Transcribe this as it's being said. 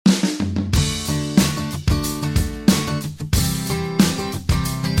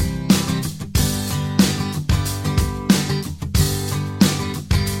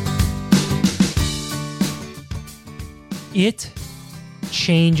It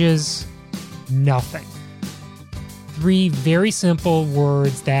changes nothing. 3 very simple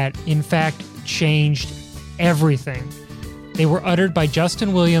words that, in fact, changed everything. They were uttered by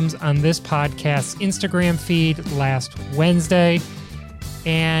Justin Williams on this podcast's Instagram feed last Wednesday,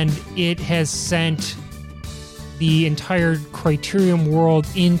 and it has sent the entire Criterium world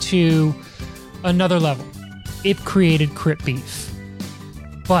into another level. It created Crit Beef.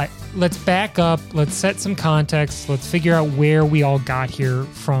 But let's back up, let's set some context, let's figure out where we all got here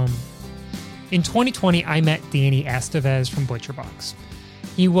from. In 2020, I met Danny Estevez from ButcherBox.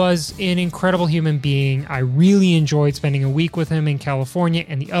 He was an incredible human being. I really enjoyed spending a week with him in California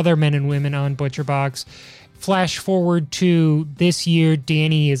and the other men and women on ButcherBox. Flash forward to this year,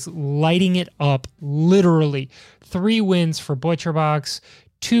 Danny is lighting it up, literally. 3 wins for ButcherBox,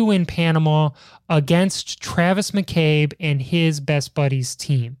 2 in Panama against Travis McCabe and his Best Buddies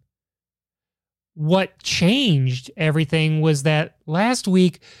team. What changed everything was that last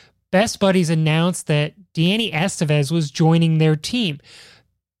week, Best Buddies announced that Danny Estevez was joining their team.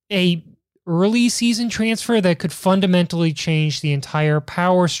 A early season transfer that could fundamentally change the entire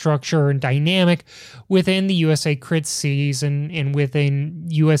power structure and dynamic within the USA Crit season and within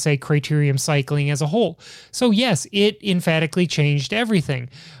USA Criterium cycling as a whole. So yes, it emphatically changed everything.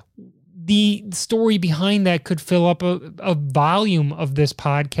 The story behind that could fill up a volume of this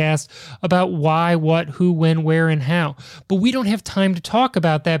podcast about why, what, who, when, where, and how. But we don't have time to talk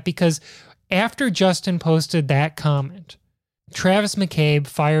about that because after Justin posted that comment, Travis McCabe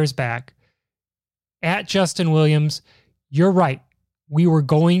fires back at Justin Williams, "You're right. We were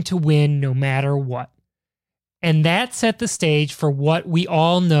going to win no matter what." And that set the stage for what we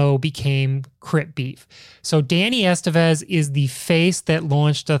all know became Crit Beef. So Danny Estevez is the face that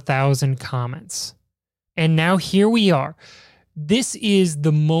launched 1,000 comments. And now here we are. This is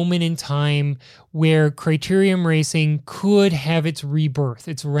the moment in time where Criterium Racing could have its rebirth,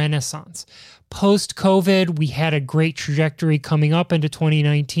 its renaissance. Post-COVID, we had a great trajectory coming up into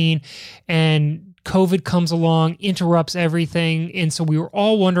 2019, and COVID comes along, interrupts everything, and so we were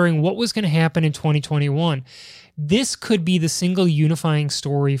all wondering what was going to happen in 2021. This could be the single unifying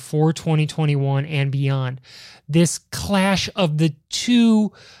story for 2021 and beyond. This clash of the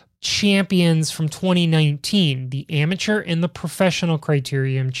 2 champions from 2019, the amateur and the professional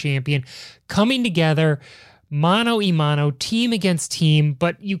Criterium champion, coming together, mano a mano, team against team,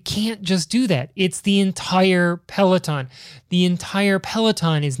 but you can't just do that. It's the entire peloton. The entire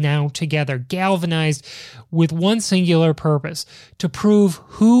peloton is now together, galvanized with one singular purpose: to prove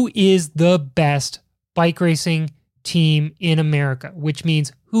who is the best bike racing team in America, which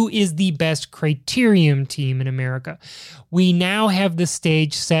means who is the best Criterium team in America. We now have the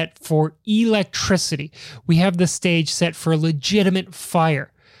stage set for electricity. We have the stage set for legitimate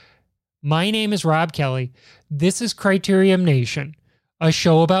fire. My name is Rob Kelly. This is Criterium Nation, a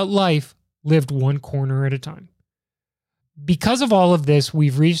show about life lived one corner at a time. Because of all of this,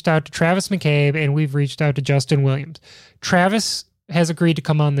 we've reached out to Travis McCabe and we've reached out to Justin Williams. Travis has agreed to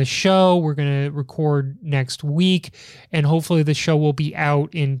come on the show. We're going to record next week, and hopefully the show will be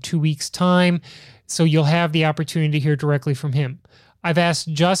out in 2 weeks' time, so you'll have the opportunity to hear directly from him. I've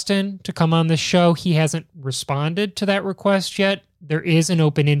asked Justin to come on the show. He hasn't responded to that request yet. There is an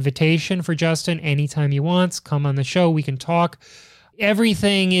open invitation for Justin anytime he wants. Come on the show. We can talk.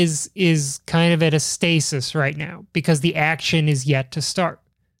 Everything is kind of at a stasis right now because the action is yet to start.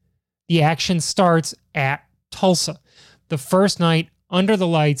 The action starts at Tulsa. The first night, under the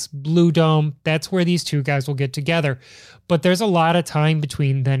lights, Blue Dome, that's where these 2 guys will get together. But there's a lot of time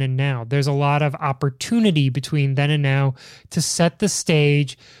between then and now. There's a lot of opportunity between then and now to set the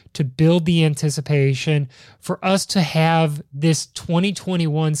stage, to build the anticipation, for us to have this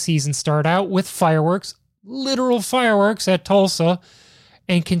 2021 season start out with fireworks, literal fireworks at Tulsa,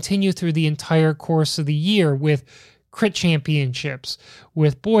 and continue through the entire course of the year with Crit Championships,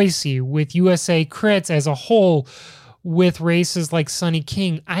 with Boise, with USA Crits as a whole, with races like Sunny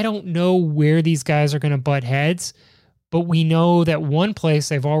King. I don't know where these guys are going to butt heads, but we know that one place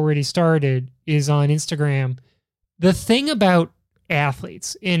they've already started is on Instagram. The thing about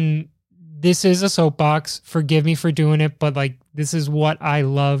athletes, and this is a soapbox, forgive me for doing it, but like this is what I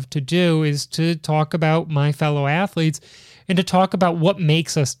love to do, is to talk about my fellow athletes and to talk about what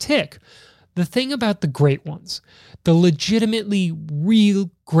makes us tick. The thing about the great ones, the legitimately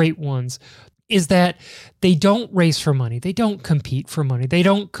real great ones, is that they don't race for money. They don't compete for money. They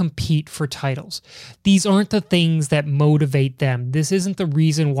don't compete for titles. These aren't the things that motivate them. This isn't the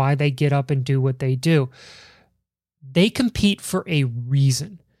reason why they get up and do what they do. They compete for a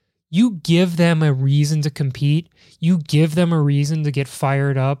reason. You give them a reason to compete. You give them a reason to get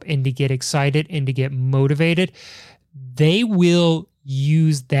fired up and to get excited and to get motivated. they will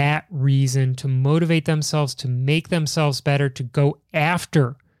use that reason to motivate themselves, to make themselves better, to go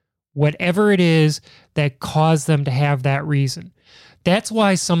after whatever it is that caused them to have that reason. That's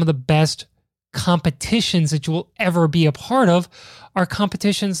why some of the best competitions that you will ever be a part of are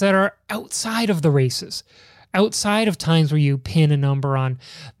competitions that are outside of the races, outside of times where you pin a number on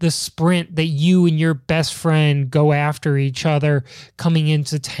the sprint that you and your best friend go after each other coming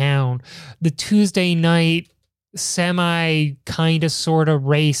into town, the Tuesday night semi kind of sort of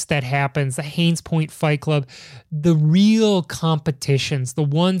race that happens, the Haynes Point Fight Club, the real competitions, the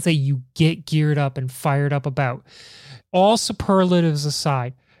ones that you get geared up and fired up about. All superlatives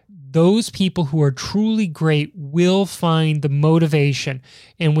aside, those people who are truly great will find the motivation.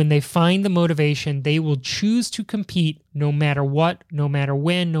 And when they find the motivation, they will choose to compete no matter what, no matter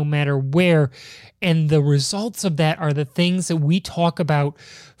when, no matter where. And the results of that are the things that we talk about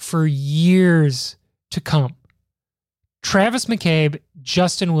for years to come. Travis McCabe,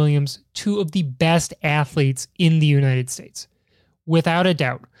 Justin Williams, two of the best athletes in the United States. Without a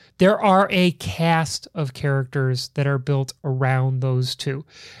doubt. There are a cast of characters that are built around those two.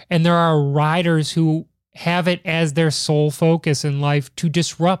 And there are riders who have it as their sole focus in life to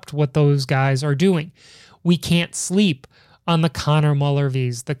disrupt what those guys are doing. We can't sleep on the Connor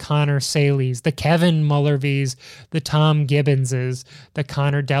Mullervies, the Connor Saleys, the Kevin Mullervies, the Tom Gibbonses, the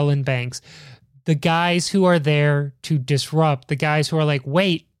Connor Dellenbanks. The guys who are there to disrupt, the guys who are like,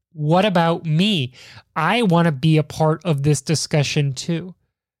 wait, what about me? I want to be a part of this discussion too.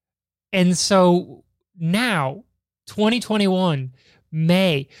 And so now, 2021,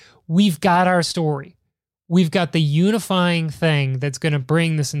 May, we've got our story. We've got the unifying thing that's going to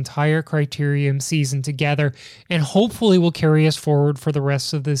bring this entire Criterium season together and hopefully will carry us forward for the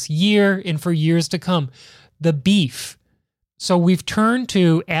rest of this year and for years to come. The beef. So we've turned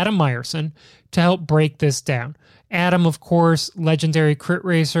to Adam Meyerson to help break this down. Adam, of course, legendary crit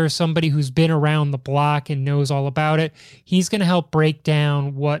racer, somebody who's been around the block and knows all about it. He's going to help break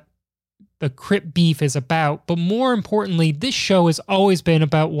down what the crit beef is about. But more importantly, this show has always been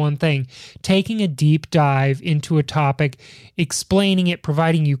about one thing, taking a deep dive into a topic, explaining it,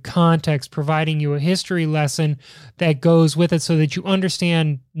 providing you context, providing you a history lesson that goes with it so that you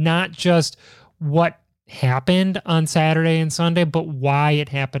understand not just what happened on Saturday and Sunday, but why it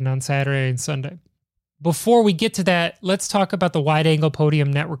happened on Saturday and Sunday. Before we get to that, let's talk about the Wide Angle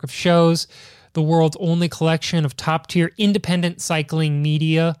Podium network of shows, the world's only collection of top-tier independent cycling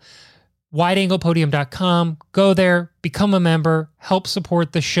media. WideAnglePodium.com. Go there, become a member, help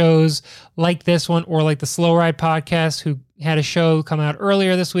support the shows like this one or like the Slow Ride podcast, who had a show come out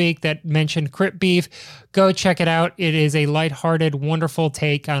earlier this week that mentioned crit beef. Go check it out. It is a lighthearted, wonderful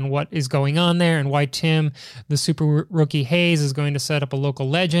take on what is going on there and why Tim, the super rookie Hayes, is going to set up a local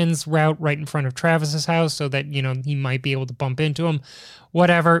Legends route right in front of Travis's house so that, you know, he might be able to bump into him.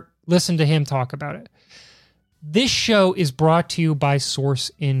 Whatever. Listen to him talk about it. This show is brought to you by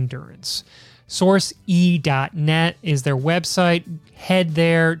Source Endurance. SourceE.net is their website. Head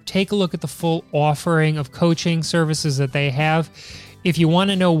there, take a look at the full offering of coaching services that they have. If you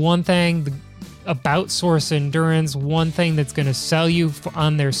want to know one thing about Source Endurance, one thing that's going to sell you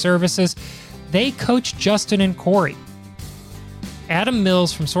on their services, they coach Justin and Corey. Adam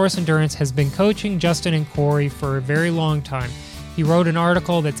Mills from Source Endurance has been coaching Justin and Corey for a very long time. He wrote an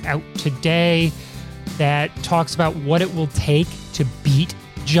article that's out today that talks about what it will take to beat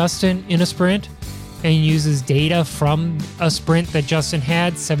Justin in a sprint, and uses data from a sprint that Justin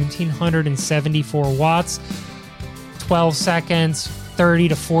had, 1,774 watts, 12 seconds, 30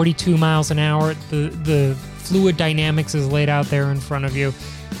 to 42 miles an hour. The fluid dynamics is laid out there in front of you.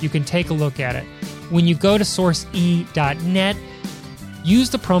 You can take a look at it. When you go to source.e.net, use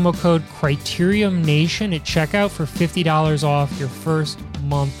the promo code Criterium Nation at checkout for $50 off your first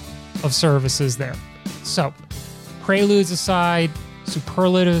month of services there. So, preludes aside,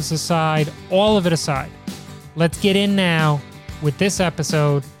 superlatives aside, all of it aside, let's get in now with this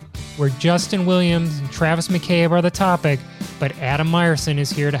episode where Justin Williams and Travis McCabe are the topic, but Adam Meyerson is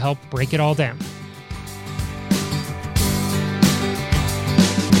here to help break it all down.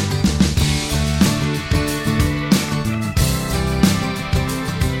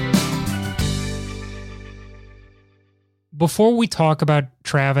 Before we talk about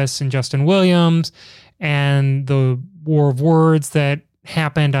Travis and Justin Williams and the war of words that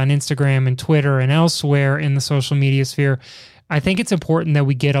happened on Instagram and Twitter and elsewhere in the social media sphere, I think it's important that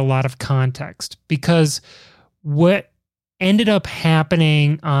we get a lot of context, because what ended up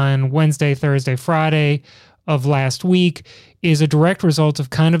happening on Wednesday, Thursday, Friday of last week is a direct result of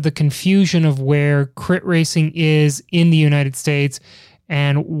kind of the confusion of where crit racing is in the United States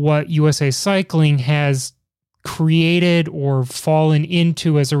and what USA Cycling has created or fallen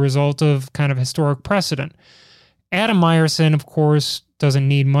into as a result of kind of historic precedent. Adam Meyerson, of course, doesn't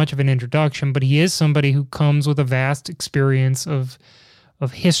need much of an introduction, but he is somebody who comes with a vast experience of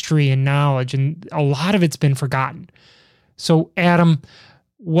history and knowledge, and a lot of it's been forgotten. So, Adam,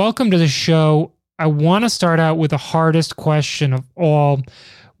 welcome to the show. I want to start out with the hardest question of all,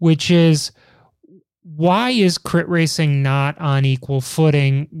 which is, why is crit racing not on equal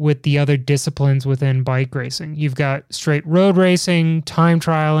footing with the other disciplines within bike racing? You've got straight road racing, time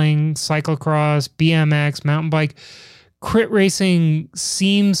trialing, cyclocross, BMX, mountain bike. Crit racing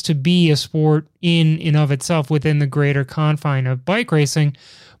seems to be a sport in and of itself within the greater confine of bike racing,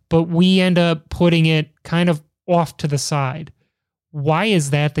 but we end up putting it kind of off to the side. Why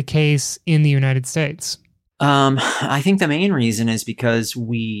is that the case in the United States? I think the main reason is because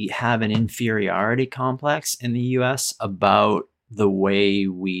we have an inferiority complex in the US about the way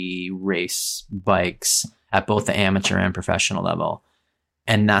we race bikes at both the amateur and professional level.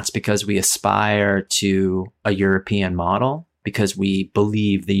 And that's because we aspire to a European model, because we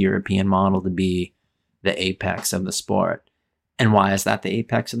believe the European model to be the apex of the sport. And why is that the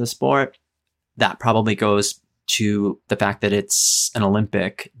apex of the sport? That probably goes to the fact that it's an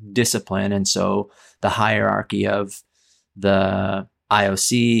Olympic discipline. And so the hierarchy of the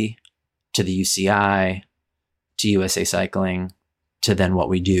IOC to the UCI to USA Cycling to then what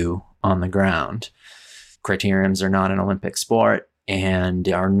we do on the ground. Criteriums are not an Olympic sport and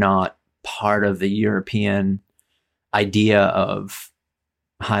are not part of the European idea of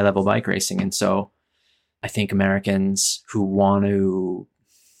high-level bike racing. And so I think Americans who want to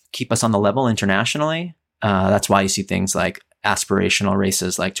keep us on the level internationally, that's why you see things like aspirational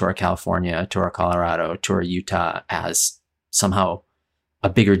races like Tour California, Tour Colorado, Tour Utah as somehow a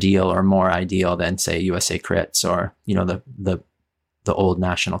bigger deal or more ideal than, say, USA Crits or, the old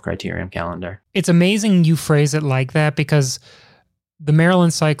national criterium calendar. It's amazing you phrase it like that, because the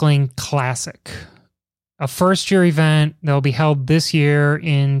Maryland Cycling Classic, a first-year event that will be held this year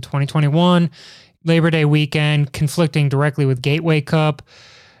in 2021, Labor Day weekend, conflicting directly with Gateway Cup,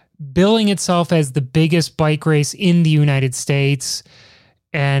 billing itself as the biggest bike race in the United States,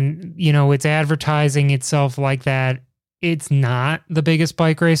 and, it's advertising itself like that. It's not the biggest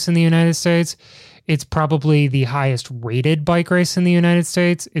bike race in the United States. It's probably the highest rated bike race in the United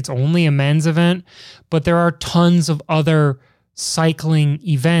States. It's only a men's event, but there are tons of other cycling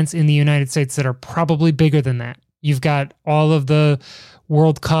events in the United States that are probably bigger than that. You've got all of the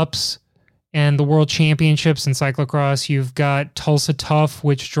World Cups and the World Championships in cyclocross. You've got Tulsa Tough,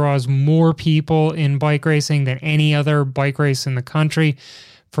 which draws more people in bike racing than any other bike race in the country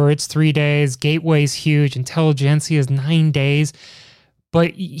for its 3 days. Gateway's huge. Intelligentsia is 9 days.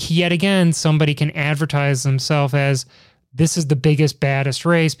 But yet again, somebody can advertise themselves as, this is the biggest, baddest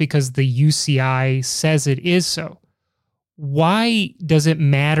race because the UCI says it is so. Why does it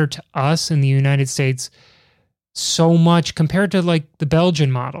matter to us in the United States so much compared to like the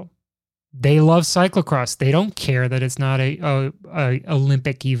Belgian model? They love cyclocross. They don't care that it's not a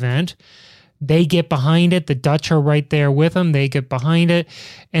Olympic event. They get behind it. The Dutch are right there with them. They get behind it,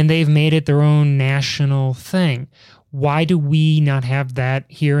 and they've made it their own national thing. Why do we not have that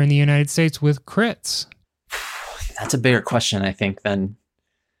here in the United States with crits? That's a bigger question, I think, than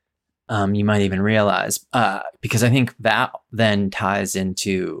you might even realize, because I think that then ties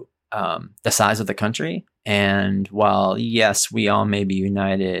into the size of the country. And while, yes, we all may be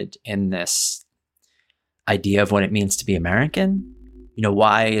united in this idea of what it means to be American,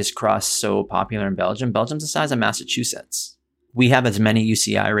 why is cross so popular in Belgium? Belgium's the size of Massachusetts. We have as many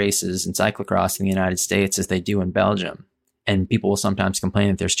UCI races in cyclocross in the United States as they do in Belgium. And people will sometimes complain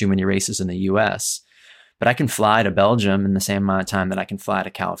that there's too many races in the US. But I can fly to Belgium in the same amount of time that I can fly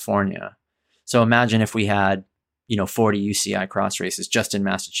to California. So imagine if we had, 40 UCI cross races just in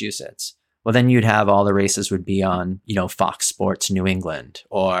Massachusetts. Well, then you'd have all the races would be on, Fox Sports New England,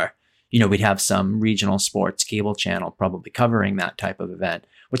 or, we'd have some regional sports cable channel probably covering that type of event,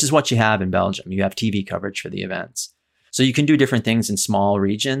 which is what you have in Belgium. You have TV coverage for the events. So you can do different things in small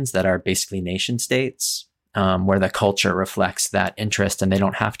regions that are basically nation states, where the culture reflects that interest, and they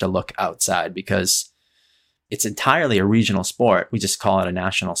don't have to look outside because it's entirely a regional sport. We just call it a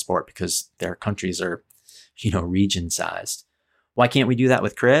national sport because their countries are, region sized. Why can't we do that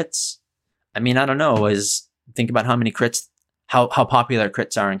with crits? I mean, I don't know, think about how many crits, how popular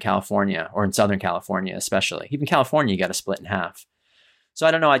crits are in California, or in Southern California, especially. Even California, you got to split in half. So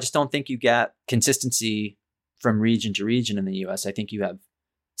I don't know. I just don't think you get consistency from region to region in the US. I think you have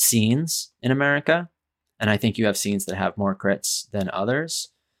scenes in America, and I think you have scenes that have more crits than others.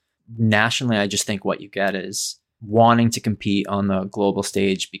 Nationally, I just think what you get is wanting to compete on the global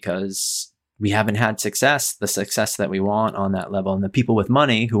stage because we haven't had the success that we want on that level. And the people with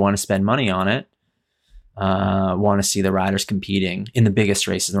money who want to spend money on it want to see the riders competing in the biggest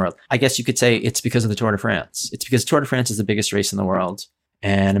races in the world. I guess you could say it's because of the Tour de France. It's because Tour de France is the biggest race in the world.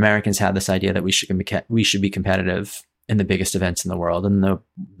 And Americans had this idea that we should be competitive in the biggest events in the world. And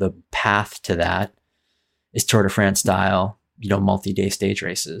the path to that is Tour de France style, multi-day stage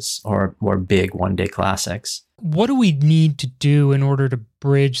races or more big one-day classics. What do we need to do in order to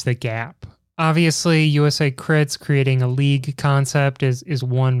bridge the gap? Obviously, USA Crits creating a league concept is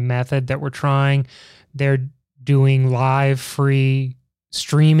one method that we're trying. They're doing live free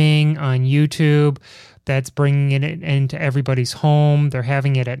streaming on YouTube. That's bringing it into everybody's home. They're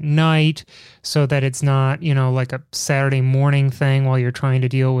having it at night so that it's not, like a Saturday morning thing while you're trying to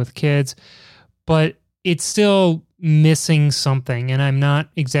deal with kids. But it's still missing something, and I'm not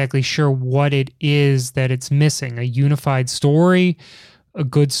exactly sure what it is that it's missing. A unified story, a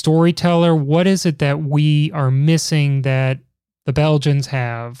good storyteller. What is it that we are missing that the Belgians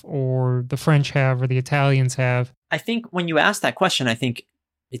have or the French have or the Italians have? I think when you ask that question, I think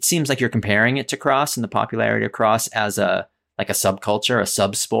it seems like you're comparing it to cross and the popularity of cross as a subculture, a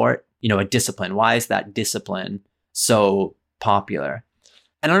sub-sport, a discipline. Why is that discipline so popular?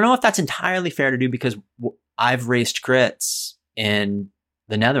 And I don't know if that's entirely fair to do because I've raced crits in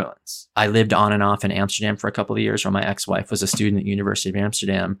the Netherlands. I lived on and off in Amsterdam for a couple of years where my ex-wife was a student at University of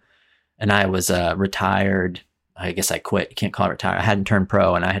Amsterdam, and I was retired. I guess I quit. You can't call it retire. I hadn't turned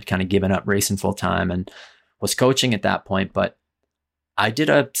pro, and I had kind of given up racing full time and was coaching at that point. But I did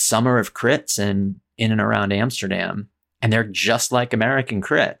a summer of crits in and around Amsterdam, and they're just like American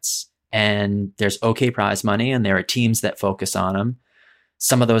crits. And there's okay prize money, and there are teams that focus on them.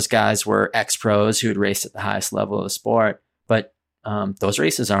 Some of those guys were ex-pros who had raced at the highest level of the sport, but those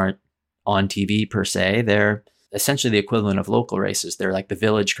races aren't on TV per se. They're essentially the equivalent of local races. They're like the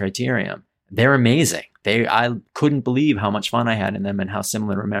village criterium. They're amazing. I couldn't believe how much fun I had in them and how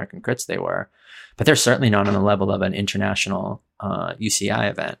similar to American crits they were, but they're certainly not on the level of an international UCI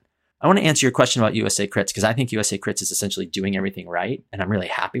event. I want to answer your question about USA Crits because I think USA Crits is essentially doing everything right, and I'm really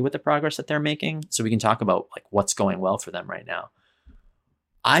happy with the progress that they're making. So we can talk about like what's going well for them right now.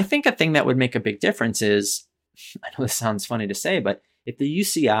 I think a thing that would make a big difference is, I know this sounds funny to say, but if the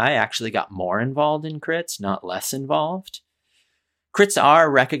UCI actually got more involved in crits, not less involved. Crits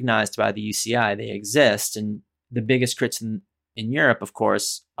are recognized by the UCI. They exist. And the biggest crits in Europe, of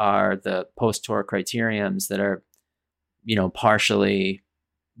course, are the post-tour criteriums that are, partially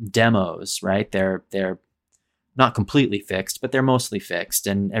demos, right? They're not completely fixed, but they're mostly fixed,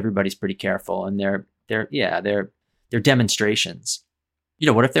 and everybody's pretty careful. And they're demonstrations.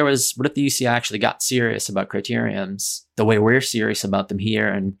 What if the UCI actually got serious about criteriums the way we're serious about them here,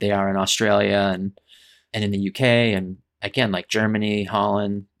 and they are in Australia and in the UK, and again, like Germany,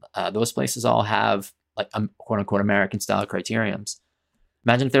 Holland, those places all have like quote unquote American style criteriums.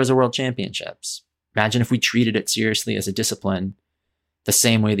 Imagine if there was a world championships. Imagine if we treated it seriously as a discipline, the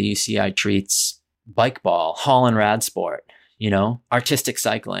same way the UCI treats bike ball, Holland rad sport, artistic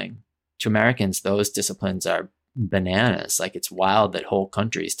cycling. To Americans, those disciplines are bananas. Like it's wild that whole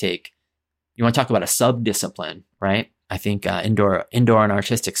countries take, you want to talk about a sub-discipline, right? I think indoor and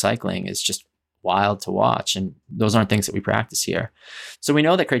artistic cycling is just wild to watch. And those aren't things that we practice here. So we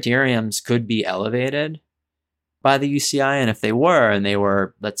know that criteriums could be elevated by the UCI. And if they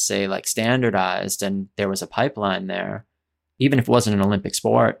were, let's say like standardized and there was a pipeline there, even if it wasn't an Olympic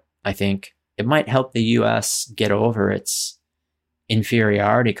sport, I think it might help the US get over its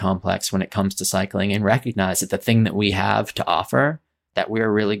inferiority complex when it comes to cycling and recognize that the thing that we have to offer that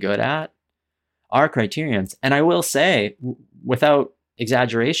we're really good at are criteriums. And I will say, without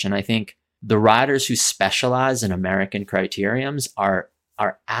exaggeration, I think the riders who specialize in American criteriums are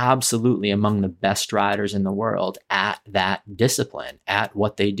absolutely among the best riders in the world at that discipline, at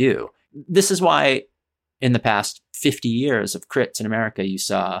what they do. This is why in the past 50 years of crits in America, you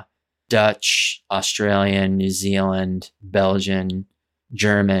saw Dutch, Australian, New Zealand, Belgian,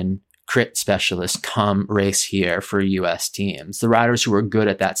 German crit specialists come race here for US teams. The riders who were good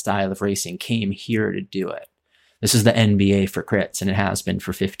at that style of racing came here to do it. This is the NBA for crits, and it has been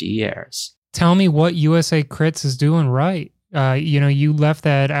for 50 years. Tell me what USA Crits is doing right. You left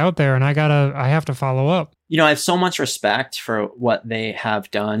that out there, and I have to follow up. I have so much respect for what they have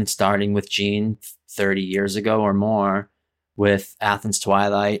done, starting with Gene 30 years ago or more with Athens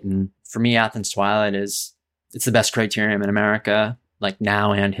Twilight. And for me, Athens Twilight it's the best criterium in America, like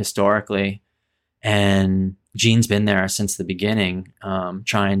now and historically. And Gene's been there since the beginning,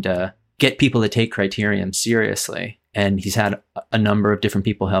 trying to get people to take criterium seriously. And he's had a number of different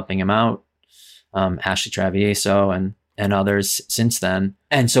people helping him out. Ashley Travieso and and others since then.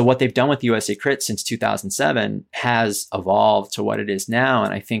 And so what they've done with USA Crit since 2007 has evolved to what it is now.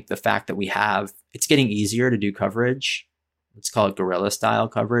 And I think the fact that it's getting easier to do coverage. Let's call it guerrilla style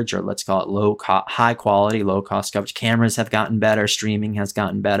coverage, or let's call it high quality, low cost coverage. Cameras have gotten better. Streaming has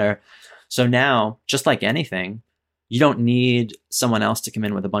gotten better. So now, just like anything, you don't need someone else to come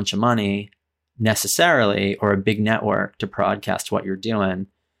in with a bunch of money necessarily, or a big network to broadcast what you're doing.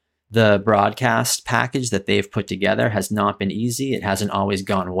 The broadcast package that they've put together has not been easy. It hasn't always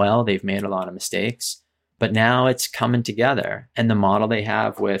gone well. They've made a lot of mistakes, but now it's coming together. And the model they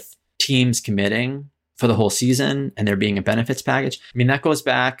have with teams committing for the whole season and there being a benefits package, I mean, that goes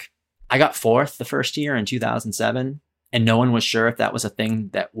back, I got fourth the first year in 2007, and no one was sure if that was a thing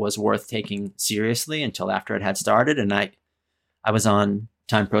that was worth taking seriously until after it had started. And I was on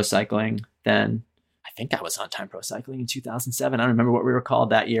Time Pro Cycling then. I think I was on Time Pro Cycling in 2007. I don't remember what we were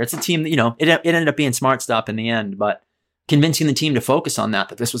called that year. It's a team that, it ended up being Smart Stop in the end, but convincing the team to focus on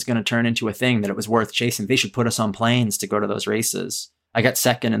that this was going to turn into a thing, that it was worth chasing. They should put us on planes to go to those races. I got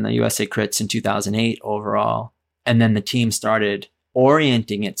second in the USA Crits in 2008 overall. And then the team started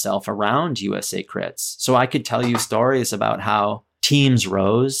orienting itself around USA Crits. So I could tell you stories about how teams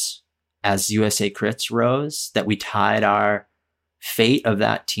rose as USA Crits rose, that we tied our fate of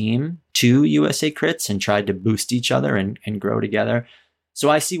that team to USA Crits and tried to boost each other and grow together. So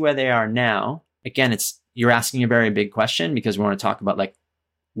I see where they are now. Again, you're asking a very big question, because we want to talk about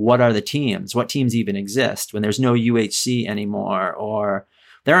what are the teams? What teams even exist when there's no UHC anymore, or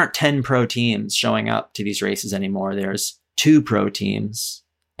there aren't 10 pro teams showing up to these races anymore. There's 2 pro teams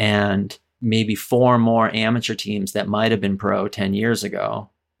and maybe 4 more amateur teams that might have been pro 10 years ago.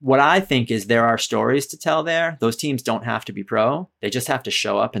 What I think is there are stories to tell there. Those teams don't have to be pro. They just have to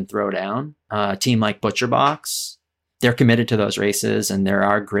show up and throw down. A team like ButcherBox, they're committed to those races, and there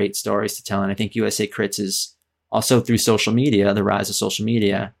are great stories to tell. And I think USA Crits is also, through social media, the rise of social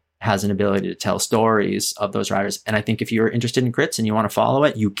media, has an ability to tell stories of those riders. And I think if you're interested in crits and you want to follow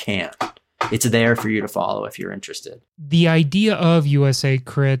it, you can. It's there for you to follow if you're interested. The idea of USA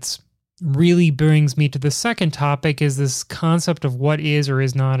Crits really brings me to the second topic, is this concept of what is or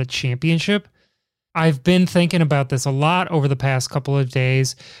is not a championship. I've been thinking about this a lot over the past couple of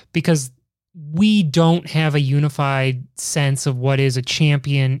days, because we don't have a unified sense of what is a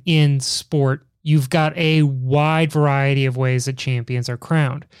champion in sport. You've got a wide variety of ways that champions are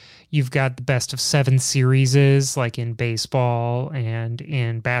crowned. You've got the best of 7 series, like in baseball and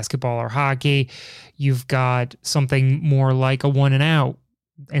in basketball or hockey. You've got something more like a 1 and out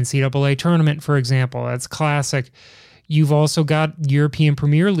NCAA tournament, for example. That's classic. You've also got European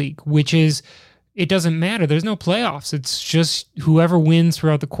Premier League, which is, it doesn't matter. There's no playoffs. It's just whoever wins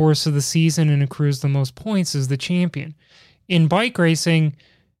throughout the course of the season and accrues the most points is the champion. In bike racing,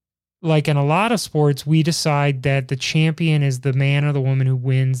 like in a lot of sports, we decide that the champion is the man or the woman who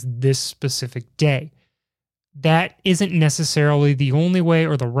wins this specific day. That isn't necessarily the only way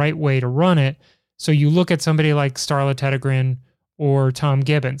or the right way to run it. So you look at somebody like Starla Tedegren or Tom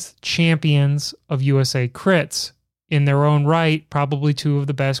Gibbons, champions of USA Crits in their own right, probably 2 of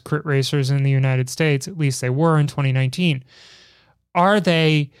the best crit racers in the United States, at least they were in 2019. Are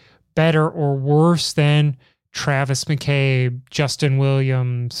they better or worse than Travis McCabe, Justin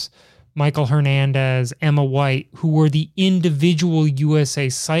Williams, Michael Hernandez, Emma White, who were the individual USA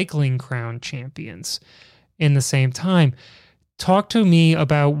Cycling Crown champions in the same time? Talk to me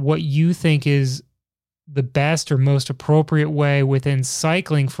about what you think is the best or most appropriate way within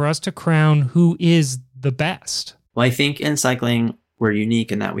cycling for us to crown who is the best. Well, I think in cycling, we're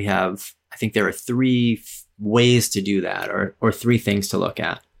unique in that I think there are 3 ways to do that, or 3 things to look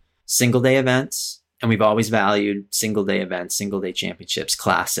at. Single day events. And we've always valued single day events, single day championships,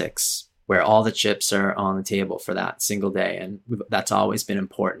 classics, where all the chips are on the table for that single day. And that's always been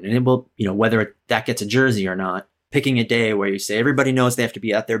important. And it will, whether that gets a jersey or not, picking a day where you say everybody knows they have to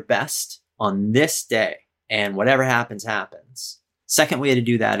be at their best on this day, and whatever happens, happens. Second way to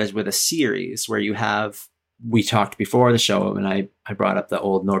do that is with a series where we talked before the show, and I brought up the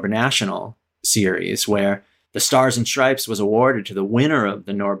old Norba National series, where the Stars and Stripes was awarded to the winner of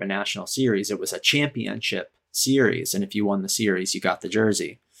the Norba National Series. It was a championship series, and if you won the series, you got the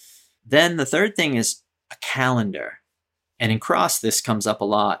jersey. Then the third thing is a calendar. And in cross, this comes up a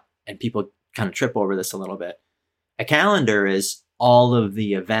lot, and people kind of trip over this a little bit. A calendar is all of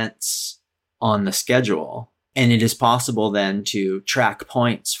the events on the schedule, and it is possible then to track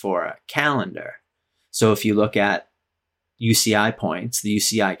points for a calendar. So if you look at UCI points, the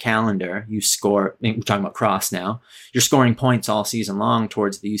UCI calendar, you score, we're talking about cross now, you're scoring points all season long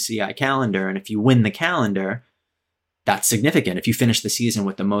towards the UCI calendar. And if you win the calendar, that's significant if you finish the season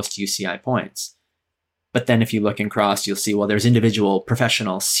with the most UCI points. But then if you look in cross, you'll see, well, there's individual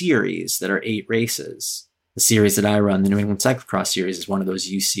professional series that are 8 races. The series that I run, the New England Cyclocross Series, is one of those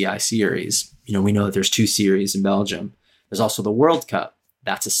UCI series. We know that there's 2 series in Belgium. There's also the World Cup.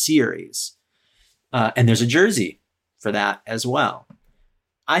 That's a series. And there's a jersey for that as well.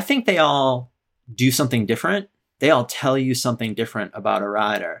 I think they all do something different. They all tell you something different about a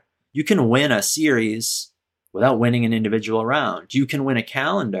rider. You can win a series without winning an individual round. You can win a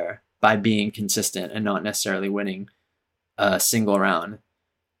calendar by being consistent and not necessarily winning a single round.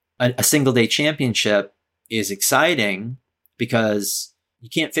 A single day championship is exciting because you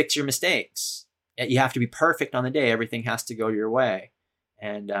can't fix your mistakes. You have to be perfect on the day. Everything has to go your way.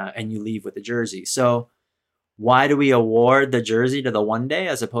 And you leave with the jersey. So why do we award the jersey to the one day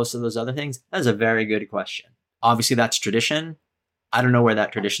as opposed to those other things? That's a very good question. Obviously, that's tradition. I don't know where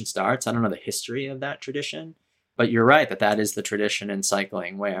that tradition starts. I don't know the history of that tradition. But you're right that is the tradition in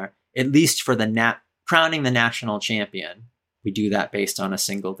cycling where, at least for the crowning the national champion, we do that based on a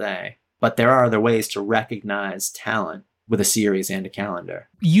single day. But there are other ways to recognize talent with a series and a calendar.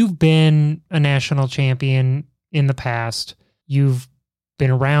 You've been a national champion in the past. You've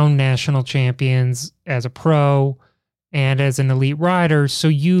been around national champions as a pro and as an elite rider. So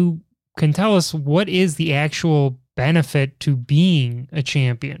you can tell us, what is the actual benefit to being a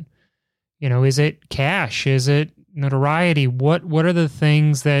champion? Is it cash? Is it notoriety? What are the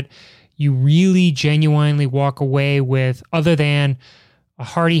things that you really genuinely walk away with other than a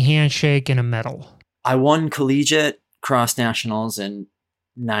hearty handshake and a medal? I won collegiate cross nationals in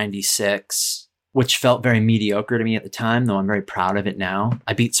 96, which felt very mediocre to me at the time, though I'm very proud of it now.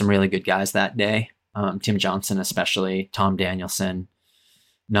 I beat some really good guys that day. Tim Johnson, especially, Tom Danielson,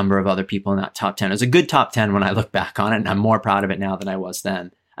 number of other people in that top 10. It was a good top 10 when I look back on it, and I'm more proud of it now than I was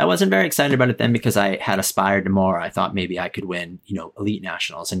then. I wasn't very excited about it then because I had aspired to more. I thought maybe I could win, elite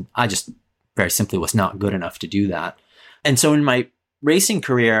nationals, and I just very simply was not good enough to do that. And so in my racing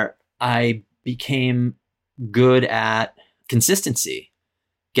career, I became good at consistency,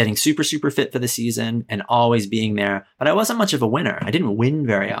 getting super, super fit for the season and always being there. But I wasn't much of a winner. I didn't win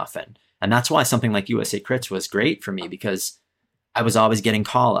very often. And that's why something like USA Crits was great for me, because I was always getting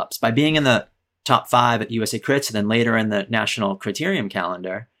call-ups. By being in the top 5 at USA Crits and then later in the national criterium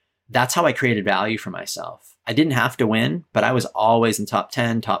calendar, that's how I created value for myself. I didn't have to win, but I was always in top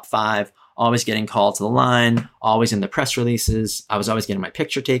 10, top 5, always getting called to the line, always in the press releases. I was always getting my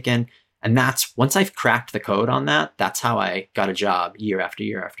picture taken. And that's, once I've cracked the code on that, that's how I got a job year after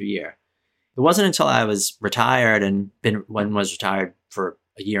year after year. It wasn't until I was retired and was retired for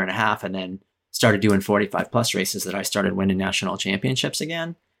a year and a half and then started doing 45 plus races that I started winning national championships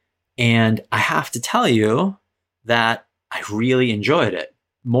again. And I have to tell you that I really enjoyed it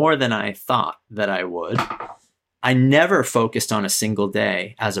more than I thought that I would. I never focused on a single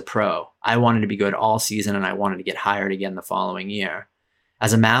day as a pro. I wanted to be good all season and I wanted to get hired again the following year.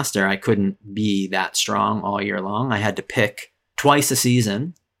 As a master, I couldn't be that strong all year long. I had to pick twice a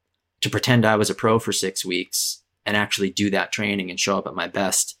season to pretend I was a pro for 6 weeks and actually do that training and show up at my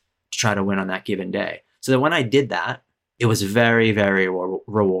best to try to win on that given day. So that when I did that, it was very, very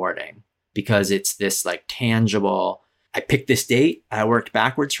rewarding because it's this like tangible, I picked this date, I worked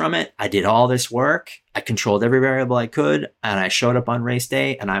backwards from it, I did all this work, I controlled every variable I could, and I showed up on race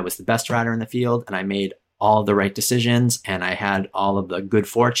day and I was the best rider in the field and I made all the right decisions and I had all of the good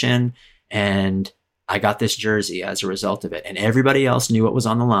fortune and I got this jersey as a result of it. And everybody else knew what was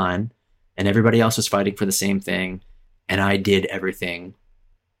on the line and everybody else was fighting for the same thing. And I did everything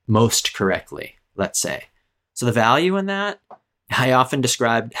most correctly, let's say. So the value in that, I often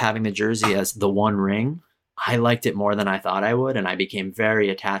described having the jersey as the one ring. I liked it more than I thought I would. And I became very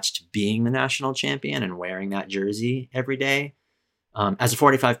attached to being the national champion and wearing that jersey every day. As a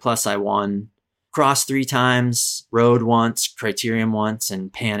 45 plus, I won cross 3 times, road once, criterium once,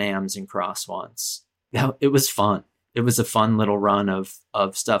 and Pan Ams and cross once. It was fun. It was a fun little run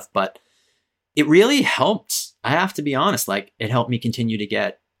of stuff, but it really helped. I have to be honest, like it helped me continue to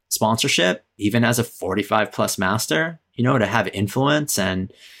get sponsorship, even as a 45 plus master, to have influence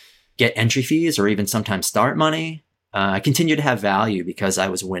and get entry fees or even sometimes start money. I continue to have value because I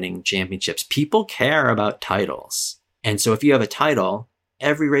was winning championships. People care about titles. And so if you have a title,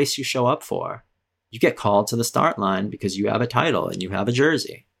 every race you show up for, you get called to the start line because you have a title and you have a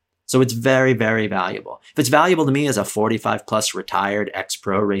jersey. So it's very, very valuable. If it's valuable to me as a 45 plus retired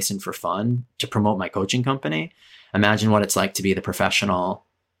ex-pro racing for fun to promote my coaching company, imagine what it's like to be the professional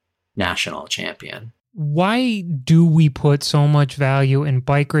national champion. Why do we put so much value in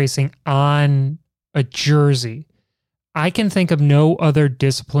bike racing on a jersey? I can think of no other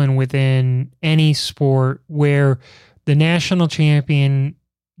discipline within any sport where the national champion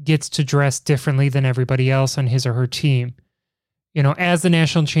gets to dress differently than everybody else on his or her team. You know, as the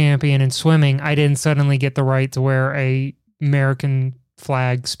national champion in swimming, I didn't suddenly get the right to wear a American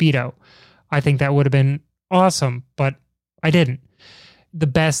flag Speedo. I think that would have been awesome, but I didn't. The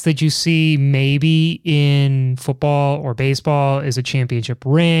best that you see maybe in football or baseball is a championship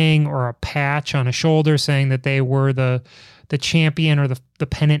ring or a patch on a shoulder saying that they were the champion or the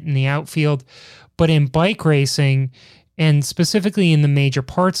pennant in the outfield. But in bike racing, and specifically in the major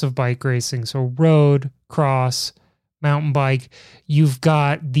parts of bike racing, so road, cross, mountain bike, you've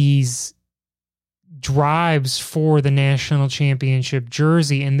got these drives for the national championship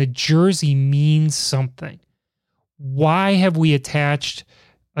jersey, and the jersey means something. Why have we attached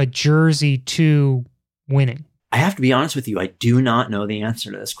a jersey to winning? I have to be honest with you. I do not know the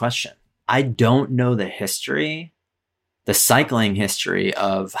answer to this question. I don't know the history, the cycling history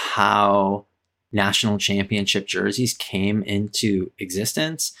of how national championship jerseys came into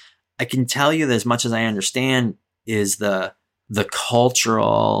existence. I can tell you that as much as I understand is the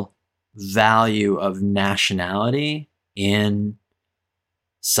cultural value of nationality in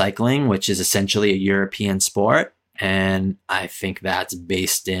cycling, which is essentially a European sport. And I think that's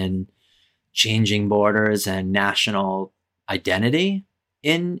based in changing borders and national identity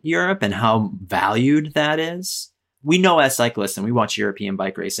in Europe and how valued that is. We know as cyclists, and we watch European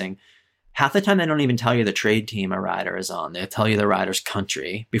bike racing, half the time they don't even tell you the trade team a rider is on. They'll tell you the rider's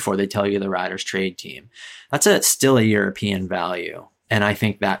country before they tell you the rider's trade team. That's still a European value. And I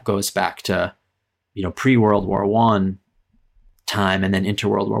think that goes back to, pre-World War I time and then into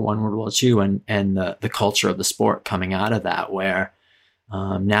World War I, World War II, and the culture of the sport coming out of that, where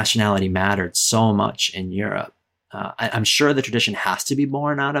nationality mattered so much in Europe. I'm sure the tradition has to be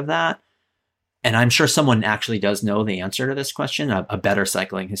born out of that. And I'm sure someone actually does know the answer to this question, a better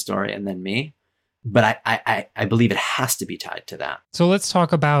cycling historian than me. But I believe it has to be tied to that. So let's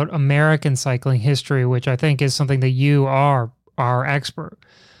talk about American cycling history, which I think is something that you are our expert.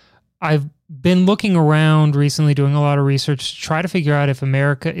 I've been looking around recently, doing a lot of research to try to figure out if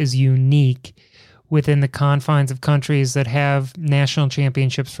America is unique within the confines of countries that have national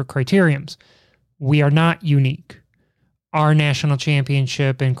championships for criteriums. We are not unique. Our national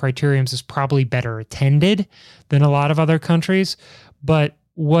championship and criteriums is probably better attended than a lot of other countries. But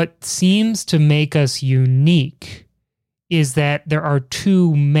what seems to make us unique is that there are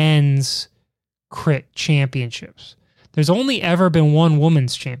 2 men's crit championships. There's only ever been 1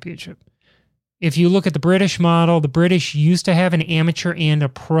 women's championship. If you look at the British model, the British used to have an amateur and a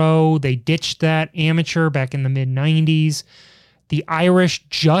pro. They ditched that amateur back in the mid-90s. The Irish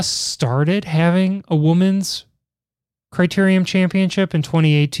just started having a women's criterium championship in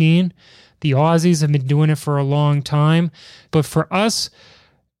 2018. The Aussies have been doing it for a long time. But for us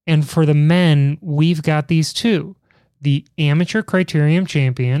and for the men, we've got these 2. The amateur criterium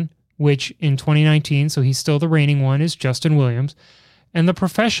champion, which in 2019, so he's still the reigning one, is Justin Williams, and the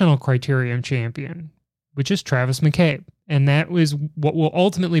professional criterium champion, which is Travis McCabe. And that was what will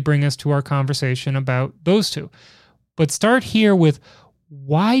ultimately bring us to our conversation about those 2. But start here with,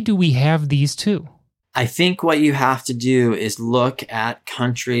 why do we have these 2? I think what you have to do is look at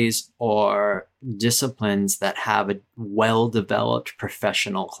countries or disciplines that have a well-developed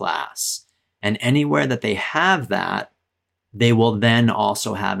professional class. And anywhere that they have that, they will then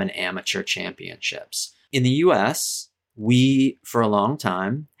also have an amateur championships. In the US, we, for a long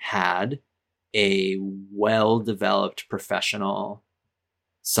time, had a well-developed professional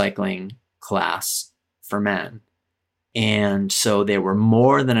cycling class for men. And so there were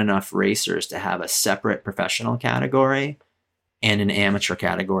more than enough racers to have a separate professional category and an amateur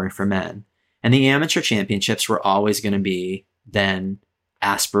category for men. And the amateur championships were always going to be then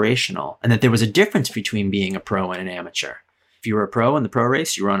aspirational, and that there was a difference between being a pro and an amateur. If you were a pro in the pro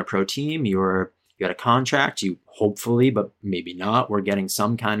race, you were on a pro team, you had a contract, you hopefully, but maybe not, were getting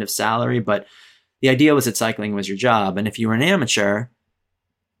some kind of salary. But the idea was that cycling was your job. And if you were an amateur,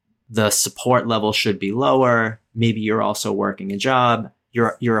 the support level should be lower. Maybe you're also working a job.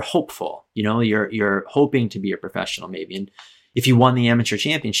 You're hopeful, you're hoping to be a professional maybe. And if you won the amateur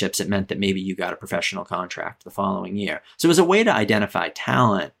championships, it meant that maybe you got a professional contract the following year. So it was a way to identify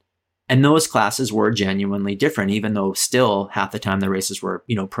talent. And those classes were genuinely different, even though still half the time the races were,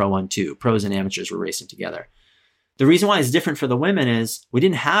 pro on 2. Pros and amateurs were racing together. The reason why it's different for the women is we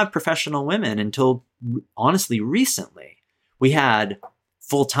didn't have professional women until honestly recently. We had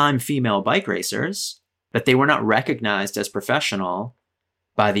full-time female bike racers, but they were not recognized as professional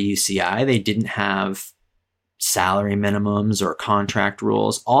by the UCI. They didn't have salary minimums or contract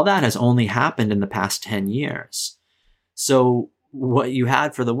rules. All that has only happened in the past 10 years. So what you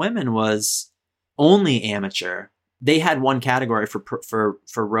had for the women was only amateur they had one category for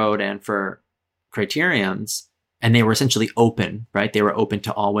road and for criteriums, and they were essentially open, right? They were open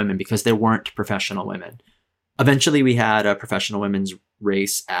to all women because there weren't professional women. Eventually, we had a professional women's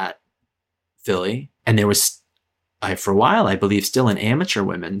race at Philly, and there was, for a while, I believe, still an amateur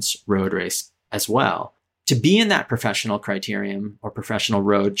women's road race as well. To be in that professional criterium or professional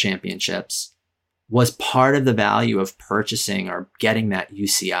road championships was part of the value of purchasing or getting that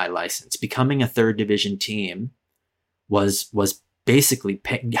UCI license. Becoming a third division team was basically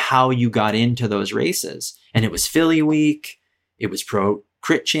how you got into those races. And it was Philly Week. It was Pro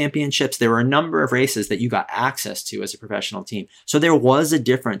Crit Championships. There were a number of races that you got access to as a professional team. So there was a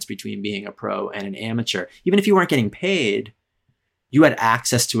difference between being a pro and an amateur. Even if you weren't getting paid, you had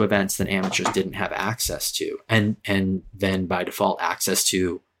access to events that amateurs didn't have access to. And then by default, access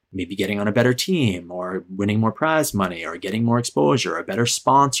to maybe getting on a better team or winning more prize money or getting more exposure or better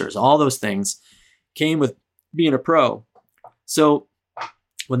sponsors. All those things came with being a pro. So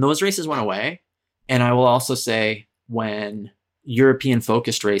when those races went away, and I will also say when European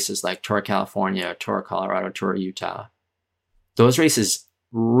focused races like Tour California, Tour Colorado, Tour Utah, those races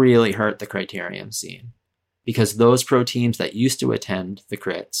really hurt the criterium scene because those pro teams that used to attend the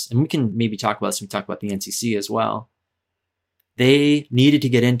crits, and we can maybe talk about this when we talk about the NCC as well, they needed to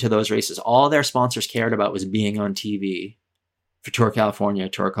get into those races. All their sponsors cared about was being on TV for Tour California,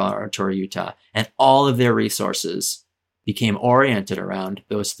 Tour Colorado, Tour Utah, and all of their resources became oriented around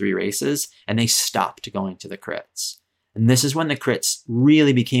those three races, and they stopped going to the crits. And this is when the crits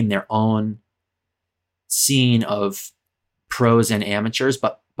really became their own scene of pros and amateurs,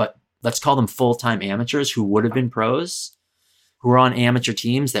 but let's call them full-time amateurs who would have been pros, who were on amateur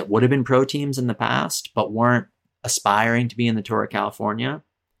teams that would have been pro teams in the past, but weren't aspiring to be in the Tour of California.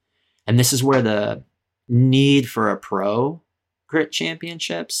 And this is where the need for a pro crit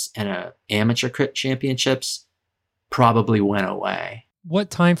championships and a amateur crit championships probably went away. What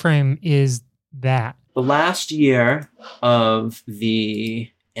time frame is that? The last year of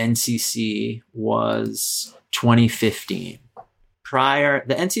the NCC was 2015. The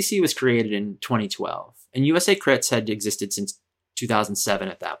NCC was created in 2012, and USA Crits had existed since 2007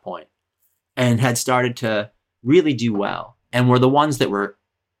 at that point, and had started to really do well, and were the ones that were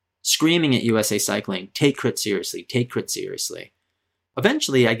screaming at USA Cycling, take crit seriously, take crit seriously.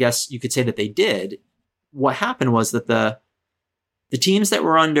 Eventually, I guess you could say that they did. What happened was that the teams that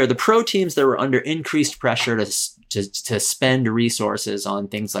were under, the pro teams that were under increased pressure to spend resources on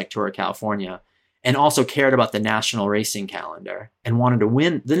things like Tour of California, and also cared about the national racing calendar and wanted to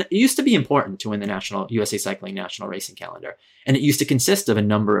win. It used to be important to win the national USA Cycling national racing calendar, and it used to consist of a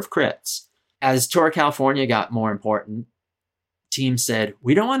number of crits. As Tour of California got more important, teams said,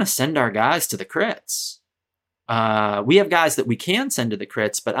 we don't want to send our guys to the crits. We have guys that we can send to the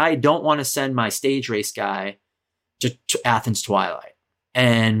crits, but I don't want to send my stage race guy to Athens Twilight.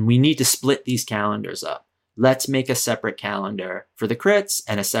 And we need to split these calendars up. Let's make a separate calendar for the crits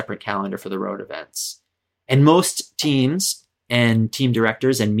and a separate calendar for the road events. And most teams and team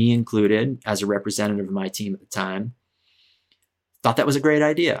directors, and me included as a representative of my team at the time, thought that was a great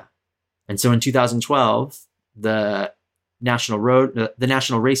idea. And so in 2012, the national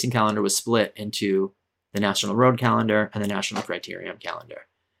racing calendar was split into the national road calendar and the national criterium calendar.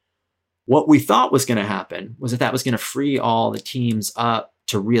 What we thought was going to happen was that was going to free all the teams up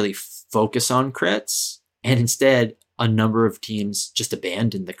to really focus on crits. And instead, a number of teams just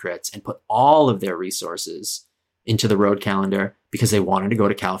abandoned the crits and put all of their resources into the road calendar because they wanted to go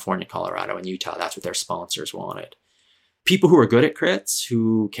to California, Colorado, and Utah. That's what their sponsors wanted. People who were good at crits,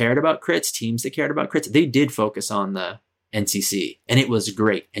 who cared about crits, teams that cared about crits, they did focus on the NCC, and it was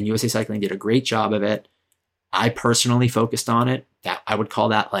great. And USA Cycling did a great job of it. I personally focused on it. That I would call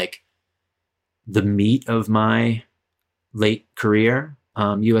that like the meat of my late career.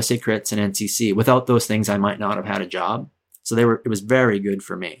 USA Crits and NCC. Without those things, I might not have had a job. So it was very good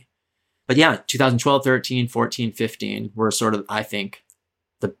for me. But yeah, 2012, 13, 14, 15 were sort of, I think,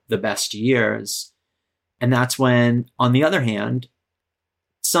 the best years. And that's when, on the other hand,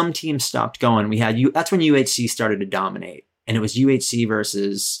 some teams stopped going. That's when UHC started to dominate. And it was UHC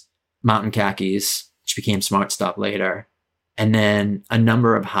versus Mountain Khakis, which became Smart Stop later. And then a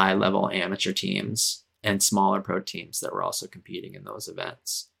number of high-level amateur teams and smaller pro teams that were also competing in those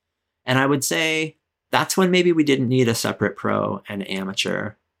events. And I would say that's when maybe we didn't need a separate pro and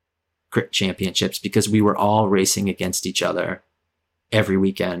amateur crit championships because we were all racing against each other every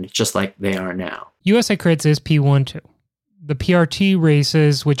weekend, just like they are now. USA Crits is P1 too. The PRT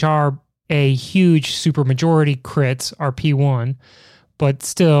races, which are a huge supermajority crits, are P1, but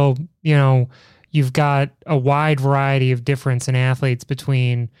still, you've got a wide variety of difference in athletes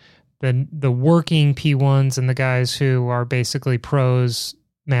between the working P1s and the guys who are basically pros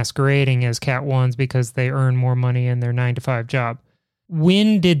masquerading as Cat 1s because they earn more money in their 9-to-5 job.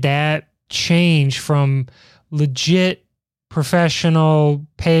 When did that change from legit professional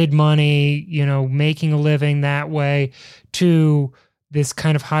paid money, making a living that way, to this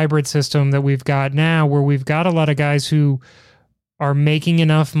kind of hybrid system that we've got now, where we've got a lot of guys who are making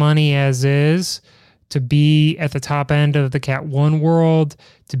enough money as is to be at the top end of the Cat 1 world,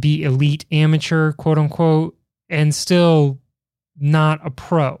 to be elite amateur, quote unquote, and still not a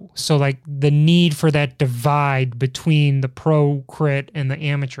pro. So like the need for that divide between the pro crit and the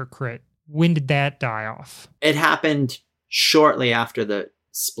amateur crit, when did that die off? It happened shortly after the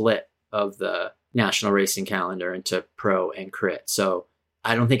split of the national racing calendar into pro and crit. So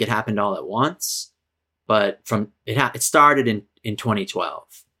I don't think it happened all at once, but it started in 2012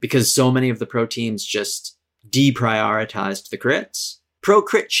 because so many of the pro teams just deprioritized the crits. Pro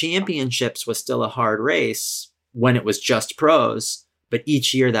crit championships was still a hard race when it was just pros, but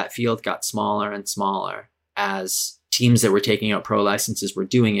each year that field got smaller and smaller as teams that were taking out pro licenses were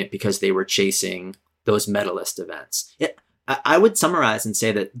doing it because they were chasing those medalist events. I would summarize and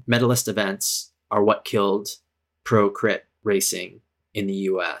say that medalist events are what killed pro crit racing in the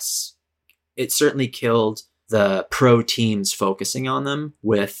US. It certainly killed the pro teams focusing on them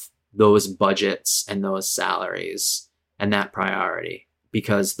with those budgets and those salaries and that priority,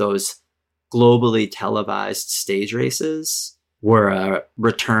 because those globally televised stage races were a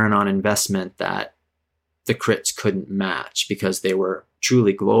return on investment that the crits couldn't match because they were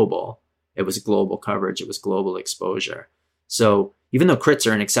truly global. It was global coverage. It was global exposure. So even though crits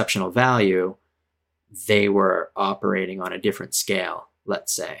are an exceptional value, they were operating on a different scale,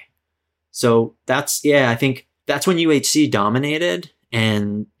 let's say. So I think that's when UHC dominated,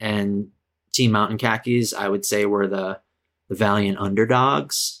 and Team Mountain Khakis, I would say, were the valiant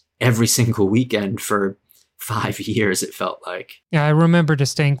underdogs every single weekend for 5 years, it felt like. Yeah, I remember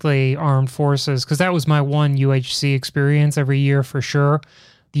distinctly Armed Forces, because that was my one UHC experience every year for sure.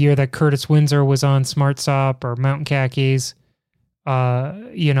 The year that Curtis Windsor was on Smart Stop or Mountain Khakis,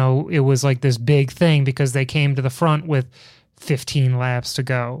 it was like this big thing because they came to the front with 15 laps to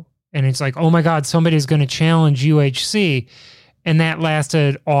go. And it's like, oh my God, somebody's going to challenge UHC. And that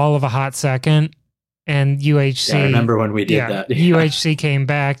lasted all of a hot second. And UHC... Yeah, I remember when we did that. Yeah. UHC came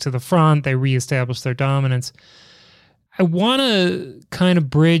back to the front. They reestablished their dominance. I want to kind of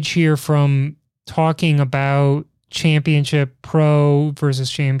bridge here from talking about championship pro versus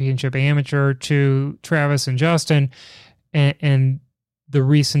championship amateur to Travis and Justin and the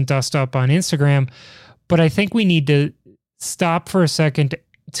recent dust up on Instagram. But I think we need to stop for a second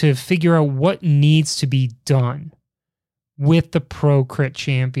to figure out what needs to be done with the pro crit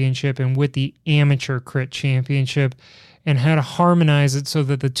championship and with the amateur crit championship, and how to harmonize it so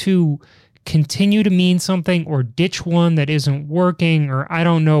that the two continue to mean something, or ditch one that isn't working, or I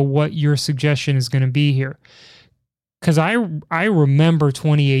don't know what your suggestion is going to be here. Because I remember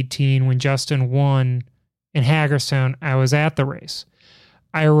 2018 when Justin won in Hagerstown. I was at the race.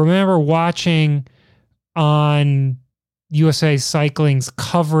 I remember watching on USA Cycling's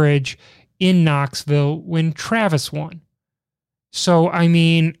coverage in Knoxville when Travis won. So, I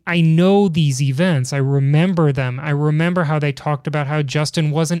mean, I know these events. I remember them. I remember how they talked about how Justin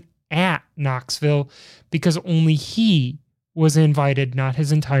wasn't at Knoxville because only he was invited, not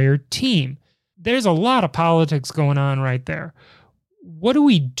his entire team. There's a lot of politics going on right there. What do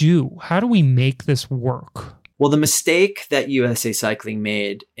we do? How do we make this work? Well, the mistake that USA Cycling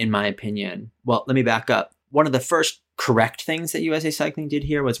made, in my opinion, well, let me back up. One of the first correct things that USA Cycling did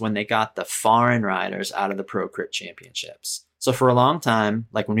here was when they got the foreign riders out of the Pro Crit Championships. So for a long time,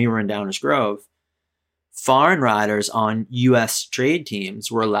 like when we were in Downers Grove, foreign riders on US trade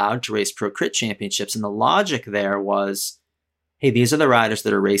teams were allowed to race Pro Crit Championships. And the logic there was, hey, these are the riders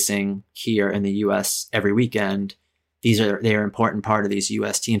that are racing here in the US every weekend. They are an important part of these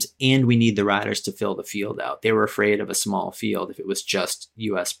US teams, and we need the riders to fill the field out. They were afraid of a small field if it was just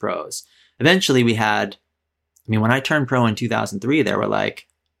US pros. Eventually we had, when I turned pro in 2003, there were like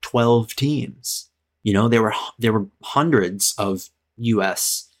 12 teams. There were hundreds of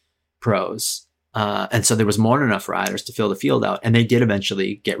US pros. And so there was more than enough riders to fill the field out. And they did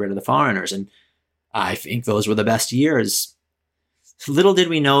eventually get rid of the foreigners. And I think those were the best years. Little did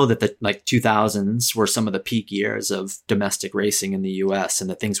we know that the 2000s were some of the peak years of domestic racing in the US, and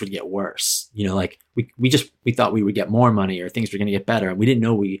that things would get worse. We thought we would get more money, or things were going to get better. And we didn't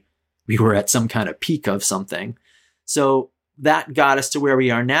know we were at some kind of peak of something. So that got us to where we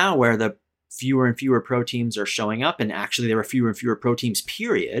are now, where the fewer and fewer pro teams are showing up. And actually there were fewer and fewer pro teams,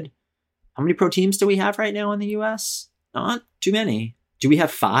 period. How many pro teams do we have right now in the US? Not too many. Do we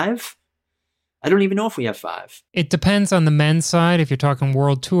have 5? I don't even know if we have 5. It depends on the men's side, if you're talking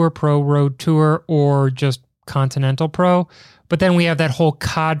World Tour, Pro Road Tour, or just Continental Pro. But then we have that whole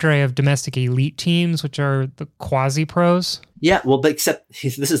cadre of domestic elite teams, which are the quasi-pros. Yeah, well, but except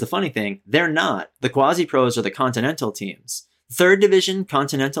this is the funny thing. They're not. The quasi-pros are the Continental teams. Third division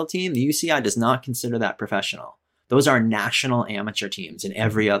Continental team, the UCI does not consider that professional. Those are national amateur teams in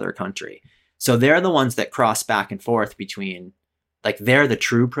every other country. So they're the ones that cross back and forth between, like, they're the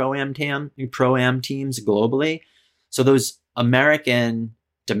true Pro-Am teams globally. So those American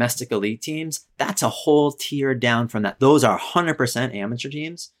domestic elite teams, that's a whole tier down from that. Those are 100% amateur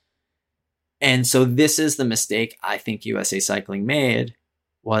teams. And so this is the mistake I think USA Cycling made,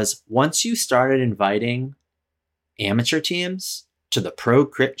 was once you started inviting amateur teams to the Pro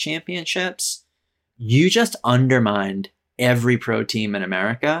Crit Championships, you just undermined every pro team in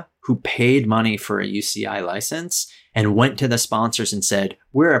America who paid money for a UCI license and went to the sponsors and said,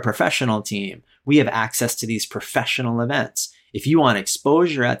 we're a professional team. We have access to these professional events. If you want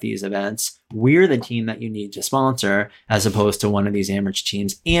exposure at these events, we're the team that you need to sponsor, as opposed to one of these amateur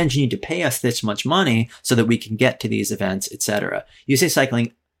teams. And you need to pay us this much money so that we can get to these events, etc. USA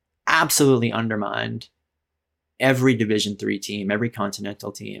Cycling absolutely undermined every Division III team, every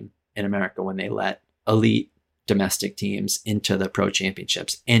Continental team in America when they let elite domestic teams into the Pro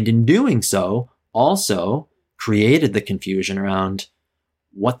Championships. And in doing so, also created the confusion around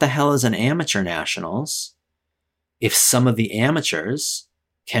what the hell is an amateur nationals if some of the amateurs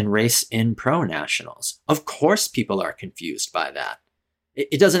can race in pro nationals. Of course, people are confused by that.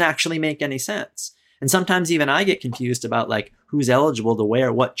 It doesn't actually make any sense. And sometimes even I get confused about, like, who's eligible to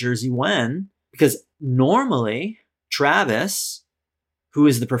wear what jersey when, because normally Travis, who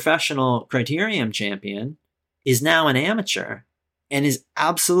is the professional criterium champion, is now an amateur and is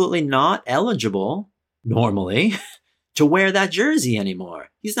absolutely not eligible normally to wear that jersey anymore.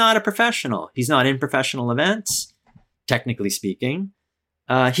 He's not a professional. He's not in professional events, technically speaking.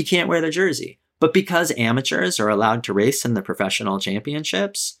 He can't wear the jersey. But because amateurs are allowed to race in the professional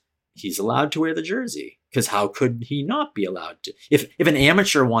championships, he's allowed to wear the jersey. Because how could he not be allowed to? If an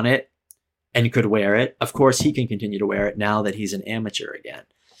amateur won it and could wear it, of course he can continue to wear it now that he's an amateur again.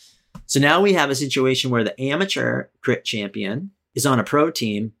 So now we have a situation where the amateur crit champion is on a pro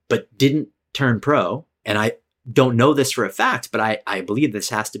team, but didn't turn pro. And I don't know this for a fact, but I believe this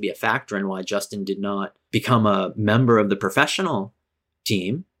has to be a factor in why Justin did not become a member of the professional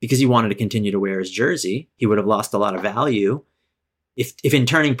team, because he wanted to continue to wear his jersey. He would have lost a lot of value. If in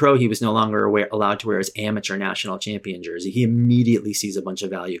turning pro, he was no longer allowed to wear his amateur national champion jersey, he immediately sees a bunch of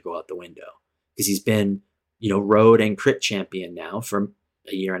value go out the window, because he's been, road and crit champion now for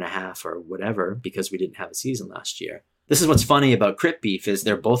a year and a half or whatever, because we didn't have a season last year. This is what's funny about crit beef, is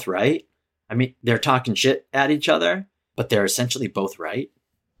they're both right. I mean, they're talking shit at each other, but they're essentially both right.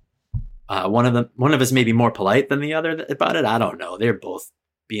 One of us may be more polite than the other about it. I don't know. They're both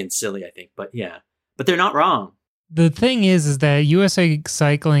being silly, I think. But yeah, but they're not wrong. The thing is that USA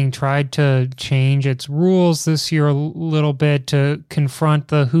Cycling tried to change its rules this year a little bit to confront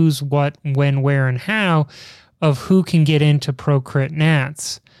the who's, what, when, where, and how of who can get into Pro Crit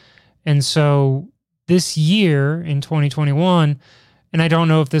Nats. And so this year in 2021, and I don't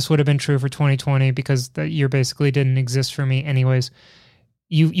know if this would have been true for 2020 because that year basically didn't exist for me anyways.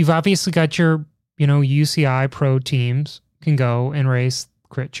 You've obviously got your, UCI pro teams can go and race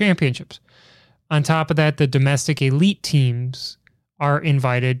crit championships. On top of that, the domestic elite teams are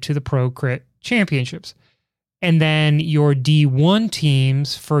invited to the Pro Crit Championships. And then your D1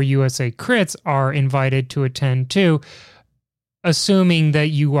 teams for USA Crits are invited to attend too, assuming that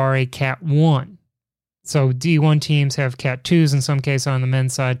you are a Cat 1. So D1 teams have Cat 2s in some cases on the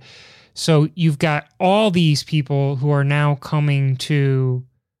men's side. So you've got all these people who are now coming to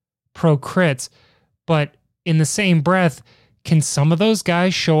Pro Crits, but in the same breath, can some of those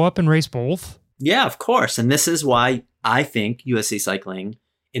guys show up and race both? Yeah, of course. And this is why I think USA Cycling,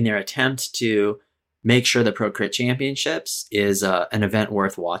 in their attempt to make sure the Pro Crit Championships is an event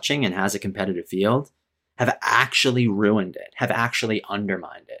worth watching and has a competitive field, have actually ruined it, have actually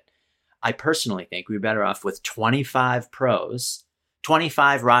undermined it. I personally think we're better off with 25 pros,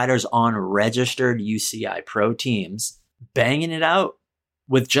 25 riders on registered UCI pro teams, banging it out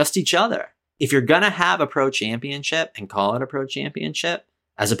with just each other. If you're going to have a pro championship and call it a pro championship,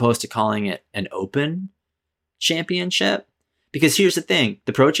 as opposed to calling it an open championship, because here's the thing,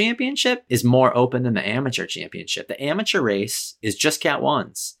 the pro championship is more open than the amateur championship. The amateur race is just Cat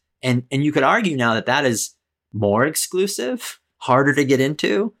 1s. And you could argue now that is more exclusive, harder to get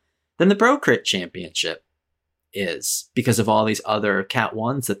into than the Pro Crit Championship is, because of all these other Cat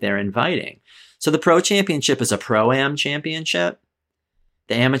 1s that they're inviting. So the Pro Championship is a Pro-Am championship.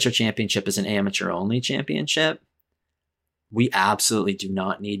 the amateur championship is an amateur only championship, we absolutely do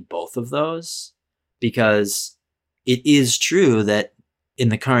not need both of those, because it is true that in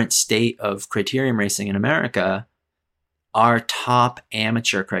the current state of criterium racing in America, our top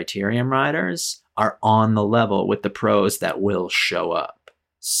amateur criterium riders are on the level with the pros that will show up.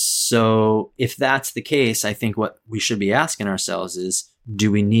 So if that's the case, I think what we should be asking ourselves is, do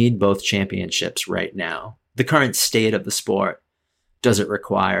we need both championships right now? The current state of the sport, does it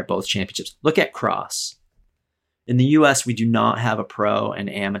require both championships? Look at cross. In the US, we do not have a pro and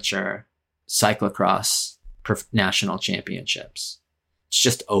amateur cyclocross national championships. It's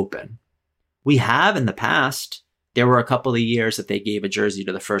just open. We have in the past. There were a couple of years that they gave a jersey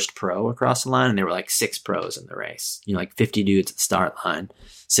to the first pro across the line, and there were like 6 pros in the race. You know, like 50 dudes at the start line,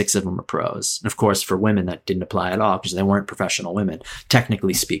 6 of them are pros. And of course, for women, that didn't apply at all because they weren't professional women,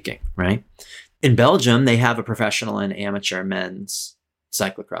 technically speaking, right? In Belgium, they have a professional and amateur men's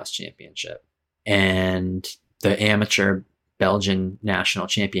cyclocross championship. And the amateur Belgian national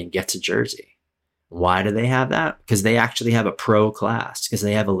champion gets a jersey. Why do they have that? Because they actually have a pro class, because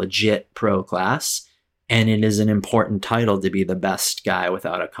they have a legit pro class. And it is an important title to be the best guy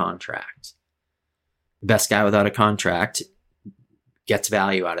without a contract. The best guy without a contract gets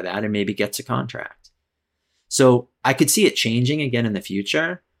value out of that and maybe gets a contract. So I could see it changing again in the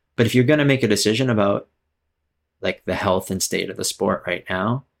future. But if you're going to make a decision about like the health and state of the sport right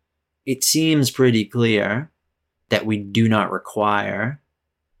now, it seems pretty clear that we do not require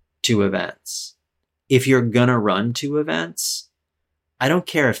 2 events. If you're going to run 2 events, I don't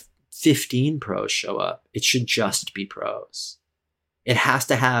care if 15 pros show up. It should just be pros. It has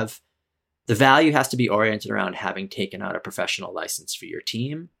to have, the value has to be oriented around having taken out a professional license for your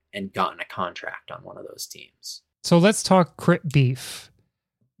team and gotten a contract on one of those teams. So let's talk crit beef.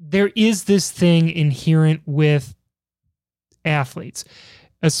 There is this thing inherent with athletes,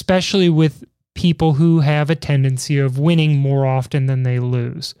 especially with people who have a tendency of winning more often than they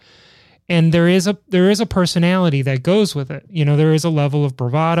lose. And there is a personality that goes with it. You know, there is a level of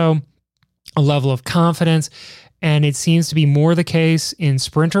bravado, a level of confidence, and it seems to be more the case in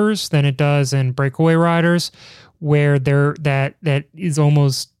sprinters than it does in breakaway riders, where that is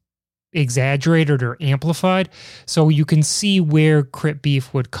almost exaggerated or amplified. So you can see where crit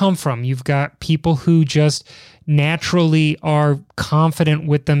beef would come from. You've got people who just naturally are confident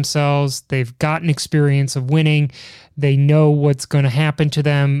with themselves. They've gotten experience of winning. They know what's going to happen to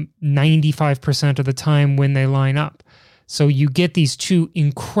them 95% of the time when they line up. So you get these 2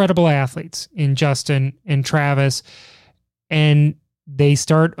 incredible athletes in Justin and Travis, and they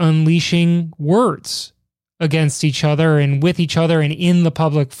start unleashing words against each other and with each other and in the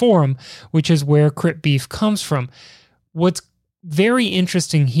public forum, which is where crit beef comes from. What's very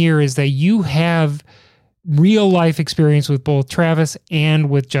interesting here is that you have real life experience with both Travis and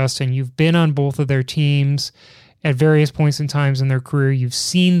with Justin. You've been on both of their teams at various points in times in their career. You've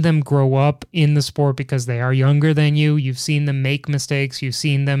seen them grow up in the sport because they are younger than you. You've seen them make mistakes. You've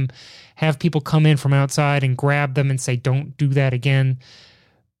seen them have people come in from outside and grab them and say, don't do that again.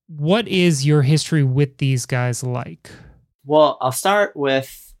 What is your history with these guys like? Well, I'll start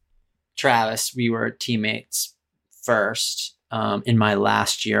with Travis. We were teammates first in my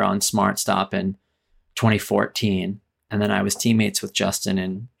last year on SmartStop in 2014. And then I was teammates with Justin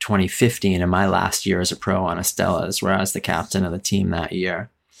in 2015 in my last year as a pro on Estella's, where I was the captain of the team that year.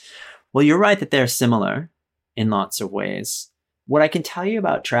 Well, you're right that they're similar in lots of ways. What I can tell you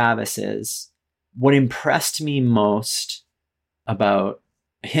about Travis is what impressed me most about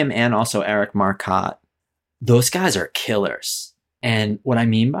him and also Eric Marcotte. Those guys are killers. And what I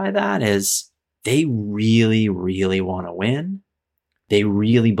mean by that is they really, really want to win. They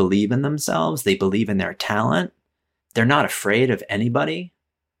really believe in themselves. They believe in their talent. They're not afraid of anybody.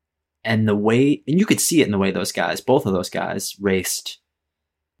 And you could see it in the way both of those guys raced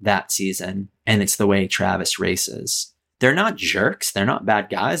that season. And it's the way Travis races. They're not jerks. They're not bad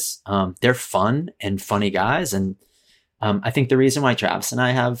guys. They're fun and funny guys. And I think the reason why Travis and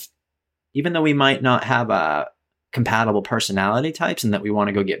I have, even though we might not have compatible personality types and that we want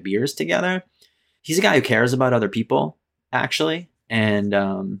to go get beers together, he's a guy who cares about other people, actually, and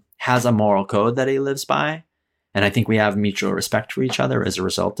has a moral code that he lives by. And I think we have mutual respect for each other as a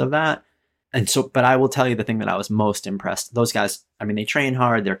result of that. And so, but I will tell you the thing that I was most impressed. Those guys, I mean, they train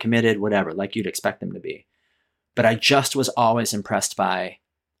hard, they're committed, whatever, like you'd expect them to be. But I just was always impressed by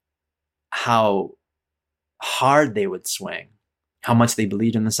how hard they would swing, how much they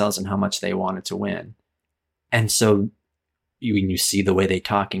believed in themselves and how much they wanted to win. And so when you see the way they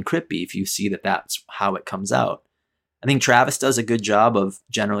talk in crit beef, you see that that's how it comes out. I think Travis does a good job of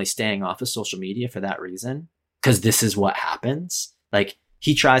generally staying off of social media for that reason, because this is what happens. Like,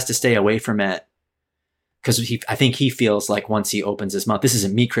 he tries to stay away from it because I think he feels like once he opens his mouth, this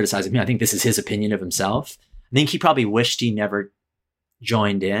isn't me criticizing him. I think this is his opinion of himself. I think he probably wished he never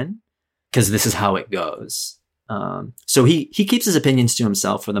joined in because this is how it goes. So he keeps his opinions to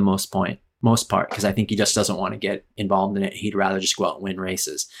himself for the most part, because I think he just doesn't want to get involved in it. He'd rather just go out and win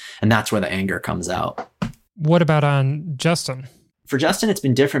races. And that's where the anger comes out. What about on Justin? For Justin, it's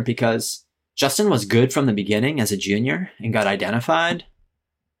been different because Justin was good from the beginning as a junior and got identified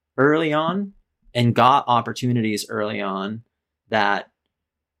early on and got opportunities early on that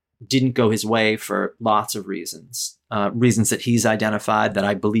didn't go his way for lots of reasons. Reasons that he's identified that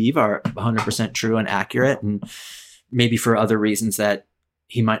I believe are 100% true and accurate, and maybe for other reasons that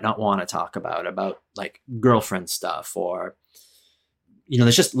he might not want to talk about like girlfriend stuff, or,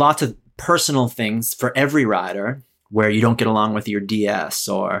 there's just lots of personal things for every rider where you don't get along with your DS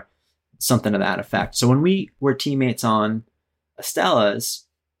or something to that effect. So when we were teammates on Estella's,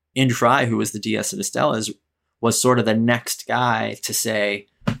 Andrew Fry, who was the DS at Estella's, was sort of the next guy to say,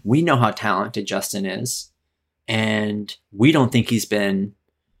 we know how talented Justin is, and we don't think he's been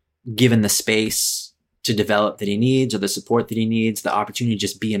given the space to develop that he needs, or the support that he needs, the opportunity to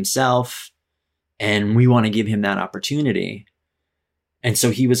just be himself. And we want to give him that opportunity. And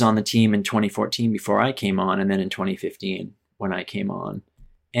so he was on the team in 2014 before I came on, and then in 2015 when I came on.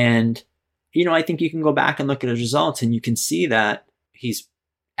 And, I think you can go back and look at his results and you can see that he's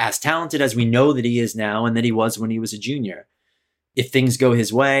as talented as we know that he is now and that he was when he was a junior. If things go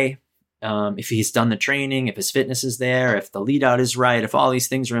his way, if he's done the training, if his fitness is there, if the lead out is right, if all these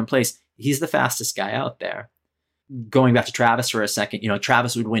things are in place, he's the fastest guy out there. Going back to Travis for a second,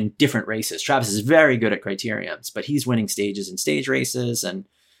 Travis would win different races. Travis is very good at criteriums, but he's winning stages and stage races. And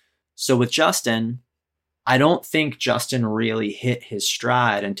so with Justin, I don't think Justin really hit his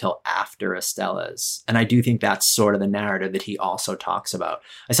stride until after Estella's. And I do think that's sort of the narrative that he also talks about.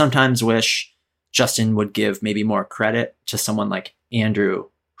 I sometimes wish Justin would give maybe more credit to someone like Andrew,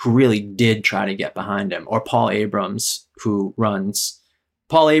 who really did try to get behind him, or Paul Abrams, who runs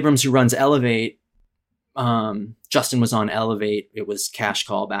Elevate. Justin was on Elevate. It was Cash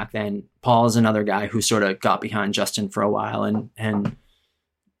Call back then. Paul is another guy who sort of got behind Justin for a while and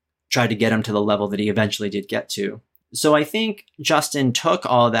tried to get him to the level that he eventually did get to. So I think Justin took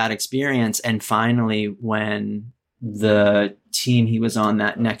all that experience, and finally when the team he was on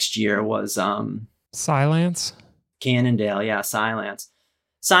that next year was Cylance? Cannondale, yeah, Cylance.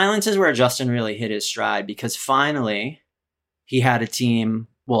 Cylance is where Justin really hit his stride, because finally he had a team,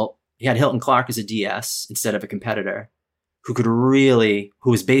 he had Hilton Clark as a DS instead of a competitor who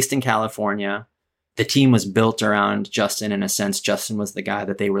was based in California. The team was built around Justin in a sense. Justin was the guy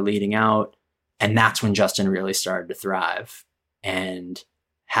that they were leading out. And that's when Justin really started to thrive and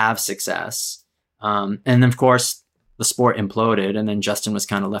have success. And then, of course, the sport imploded, and then Justin was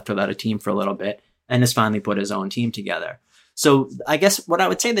kind of left without a team for a little bit and has finally put his own team together. So I guess what I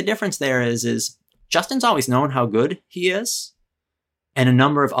would say the difference there is Justin's always known how good he is. And a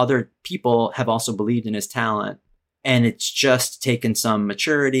number of other people have also believed in his talent. And it's just taken some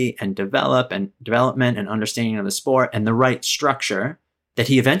maturity and development and understanding of the sport and the right structure that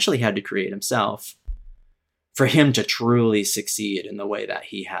he eventually had to create himself for him to truly succeed in the way that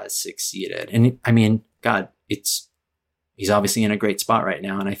he has succeeded. And I mean, God, he's obviously in a great spot right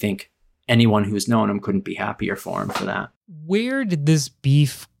now. And I think anyone who's known him couldn't be happier for him for that. Where did this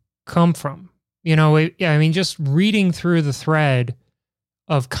beef come from? Just reading through the thread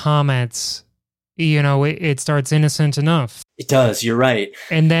of comments, it starts innocent enough. It does. You're right.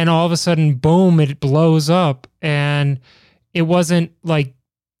 And then all of a sudden, boom, it blows up. And it wasn't like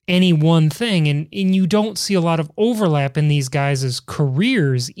any one thing. And you don't see a lot of overlap in these guys'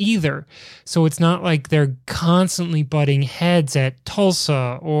 careers either. So it's not like they're constantly butting heads at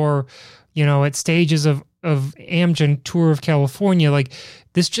Tulsa or, at stages of Amgen Tour of California. Like,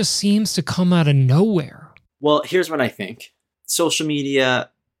 this just seems to come out of nowhere. Well, here's what I think. Social media,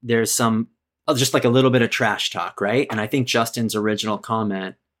 there's just like a little bit of trash talk, right? And I think Justin's original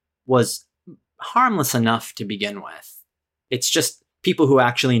comment was harmless enough to begin with. It's just people who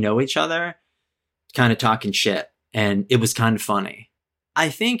actually know each other kind of talking shit. And it was kind of funny. I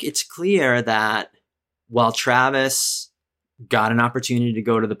think it's clear that while Travis got an opportunity to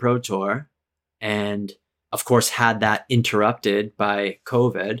go to the Pro Tour and of course had that interrupted by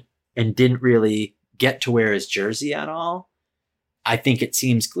COVID and didn't really get to wear his jersey at all, I think it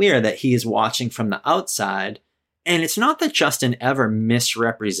seems clear that he is watching from the outside. And it's not that Justin ever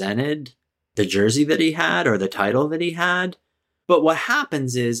misrepresented the jersey that he had or the title that he had. But what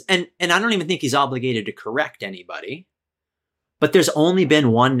happens is, and I don't even think he's obligated to correct anybody, but there's only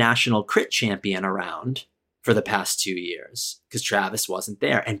been one national crit champion around for the past 2 years because Travis wasn't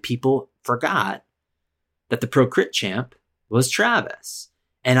there. And people forgot that the Pro Crit champ was Travis.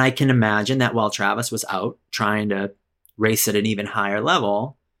 And I can imagine that while Travis was out trying to race at an even higher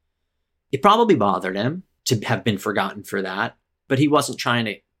level, it probably bothered him to have been forgotten for that, but he wasn't trying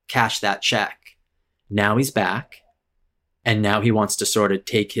to cash that check. Now he's back, and now he wants to sort of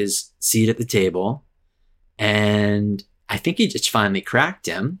take his seat at the table. And I think he just finally cracked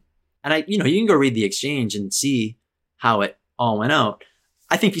him. And you can go read the exchange and see how it all went out.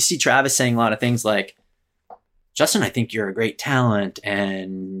 I think you see Travis saying a lot of things like, Justin, I think you're a great talent,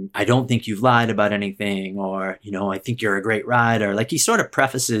 and I don't think you've lied about anything, or, I think you're a great rider. Like, he sort of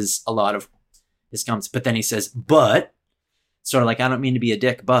prefaces a lot of his comments, but then he says, but, sort of like, I don't mean to be a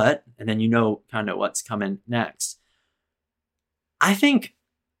dick, but, and then kind of what's coming next. I think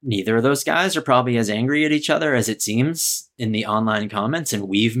neither of those guys are probably as angry at each other as it seems in the online comments, and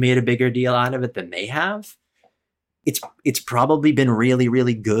we've made a bigger deal out of it than they have. It's probably been really,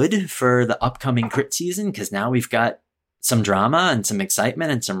 really good for the upcoming crit season because now we've got some drama and some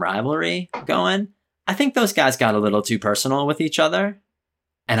excitement and some rivalry going. I think those guys got a little too personal with each other,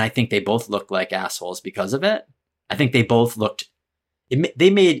 and I think they both looked like assholes because of it. I think they both looked.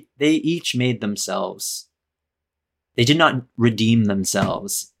 They each made themselves. They did not redeem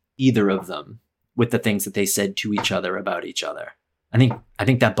themselves, either of them, with the things that they said to each other about each other. I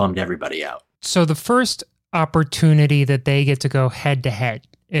think that bummed everybody out. So the first opportunity that they get to go head to head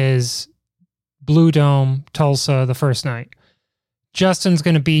is Blue Dome, Tulsa, the first night. Justin's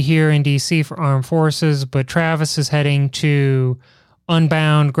going to be here in DC for Armed Forces, but Travis is heading to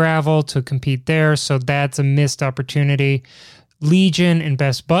Unbound Gravel to compete there, so that's a missed opportunity. Legion and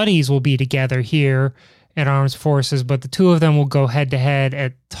Best Buddies will be together here at Armed Forces, but the two of them will go head to head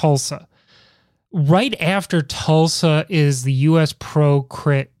at Tulsa. Right after Tulsa is the U.S. Pro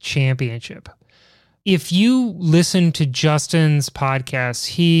Crit Championship. If you listen to Justin's podcast,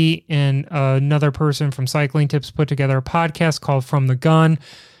 he and another person from Cycling Tips put together a podcast called From the Gun.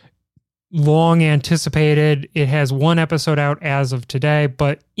 Long anticipated. It has one episode out as of today,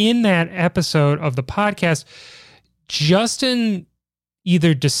 but in that episode of the podcast, Justin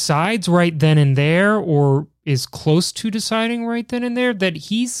either decides right then and there or is close to deciding right then and there that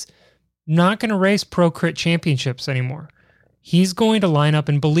he's not going to race Pro Crit Championships anymore. He's going to line up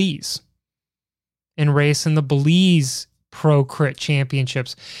in Belize and race in the Belize Pro Crit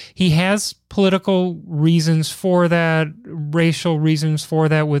Championships. He has political reasons for that, racial reasons for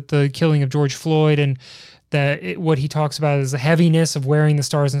that with the killing of George Floyd, and what he talks about is the heaviness of wearing the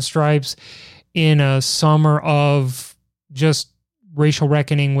stars and stripes in a summer of just racial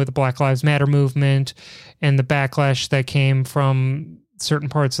reckoning with the Black Lives Matter movement and the backlash that came from certain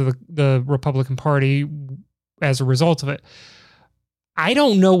parts of the Republican Party as a result of it. I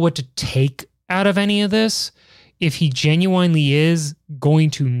don't know what to take out of any of this. If he genuinely is going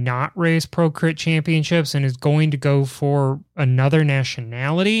to not race Pro Crit Championships and is going to go for another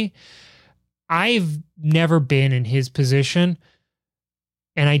nationality, I've never been in his position,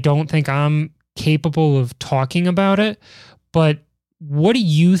 and I don't think I'm capable of talking about it. But what do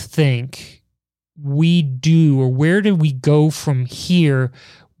you think we do, or where do we go from here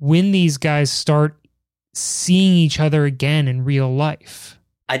when these guys start seeing each other again in real life?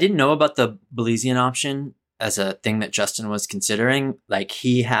 I didn't know about the Belizean option as a thing that Justin was considering. Like,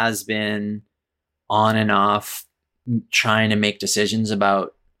 he has been on and off trying to make decisions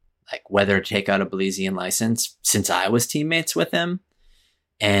about like whether to take out a Belizean license since I was teammates with him.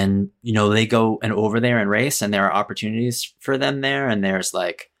 And, they go over there and race, and there are opportunities for them there. And there's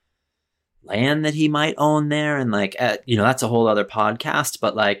like land that he might own there. And like, that's a whole other podcast,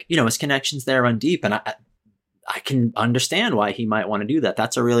 but like, his connections there run deep. And I can understand why he might want to do that.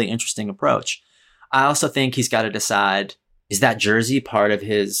 That's a really interesting approach. I also think he's got to decide, is that jersey part of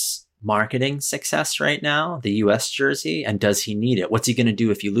his marketing success right now, the US jersey? And does he need it? What's he going to do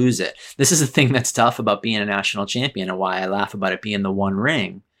if you lose it? This is the thing that's tough about being a national champion, and why I laugh about it being the one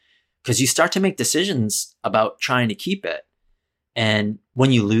ring, because you start to make decisions about trying to keep it. And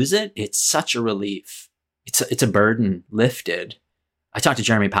when you lose it, it's such a relief. It's a burden lifted. I talked to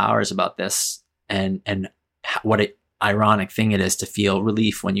Jeremy Powers about this, and what an ironic thing it is to feel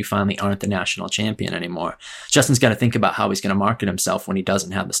relief when you finally aren't the national champion anymore. Justin's got to think about how he's going to market himself when he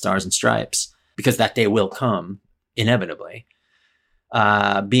doesn't have the stars and stripes, because that day will come inevitably.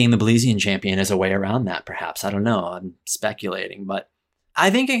 Being the Belizean champion is a way around that, perhaps. I don't know. I'm speculating, but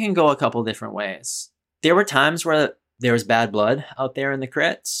I think it can go a couple different ways. There were times where there was bad blood out there in the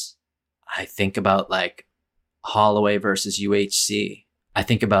crits. I think about like Holloway versus UHC. I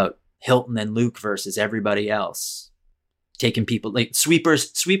think about Hilton and Luke versus everybody else. taking people like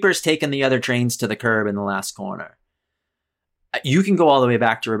sweepers taking the other trains to the curb in the last corner. You can go all the way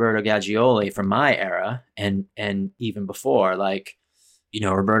back to Roberto Gaggioli from my era and even before, like,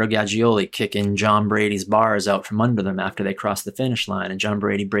 Roberto Gaggioli kicking John Brady's bars out from under them after they crossed the finish line and John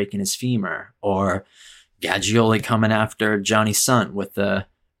Brady breaking his femur, or Gaggioli coming after Johnny Sunt with the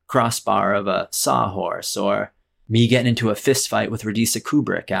crossbar of a sawhorse, or me getting into a fist fight with Radisa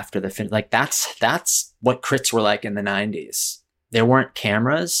Kubrick after the finish. Like that's what crits were like in the 90s. There weren't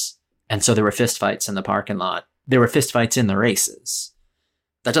cameras, and so there were fist fights in the parking lot. There were fist fights in the races.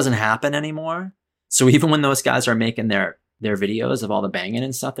 That doesn't happen anymore. So even when those guys are making their videos of all the banging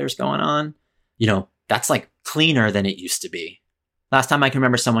and stuff there's going on, that's like cleaner than it used to be. Last time I can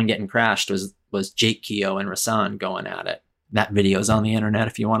remember someone getting crashed was Jake Keogh and Rasan going at it. That video's on the internet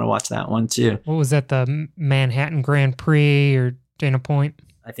if you want to watch that one too. What was that, the Manhattan Grand Prix or Dana Point?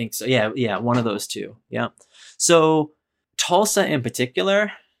 I think so. Yeah, one of those two. Yeah. So Tulsa in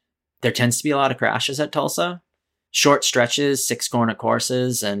particular, there tends to be a lot of crashes at Tulsa. Short stretches, 6-corner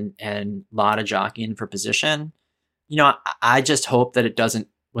courses, and a lot of jockeying for position. I just hope that it doesn't,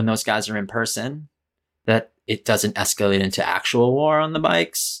 when those guys are in person, that it doesn't escalate into actual war on the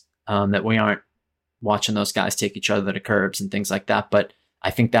bikes, that we aren't watching those guys take each other to curbs and things like that. But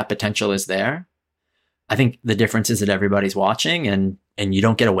I think that potential is there. I think the difference is that everybody's watching and you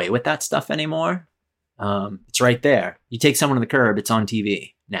don't get away with that stuff anymore. It's right there. You take someone to the curb, it's on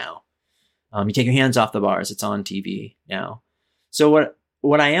TV now. You take your hands off the bars, it's on TV now. So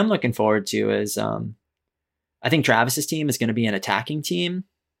what I am looking forward to is I think Travis's team is going to be an attacking team.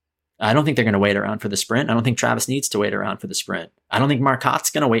 I don't think they're going to wait around for the sprint. I don't think Travis needs to wait around for the sprint. I don't think Marcotte's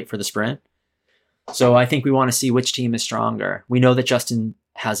going to wait for the sprint. So I think we want to see which team is stronger. We know that Justin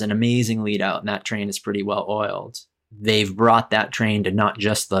has an amazing lead out and that train is pretty well oiled. They've brought that train to not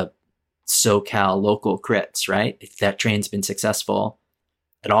just the SoCal local crits, right? That train's been successful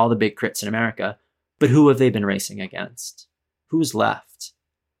at all the big crits in America, but who have they been racing against? Who's left?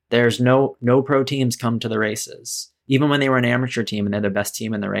 There's no pro teams come to the races. Even when they were an amateur team and they're the best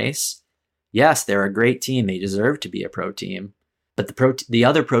team in the race, yes, they're a great team. They deserve to be a pro team, but the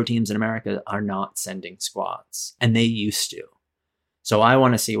other pro teams in America are not sending squads, and they used to. So I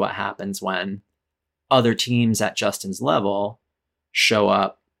want to see what happens when other teams at Justin's level show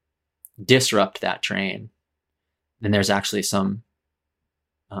up, disrupt that train, and there's actually some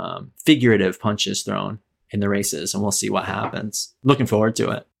figurative punches thrown in the races, and we'll see what happens. Looking forward to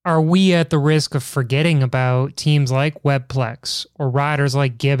it. Are we at the risk of forgetting about teams like Webplex or riders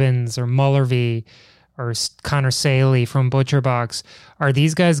like Gibbons or Mullervy or Connor Saley from ButcherBox? Are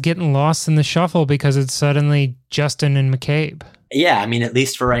these guys getting lost in the shuffle because it's suddenly Justin and McCabe? Yeah, I mean, at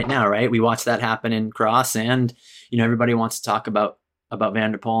least for right now, right? We watched that happen in Cross, and everybody wants to talk about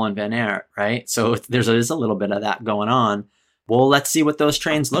Van der Poel and Van Aert, right? So there's a little bit of that going on. Well, let's see what those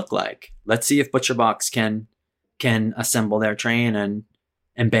trains look like. Let's see if ButcherBox can assemble their train and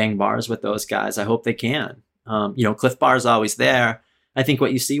bang bars with those guys. I hope they can. Cliff Bar's always there. I think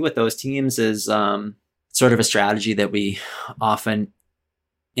what you see with those teams is sort of a strategy that we often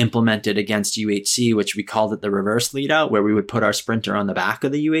implemented against UHC, which we called it the reverse lead out, where we would put our sprinter on the back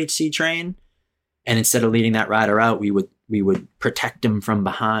of the UHC train. And instead of leading that rider out, we would protect him from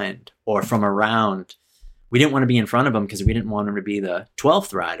behind or from around. We didn't want to be in front of him because we didn't want him to be the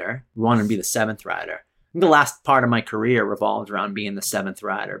 12th rider. We wanted him to be the 7th rider. I think the last part of my career revolved around being the 7th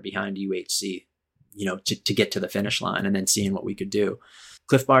rider behind UHC, to get to the finish line and then seeing what we could do.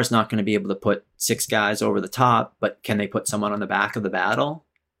 Cliff Bar's not going to be able to put 6 guys over the top, but can they put someone on the back of the battle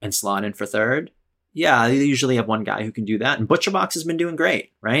and slot in for 3rd? Yeah, they usually have one guy who can do that. And ButcherBox has been doing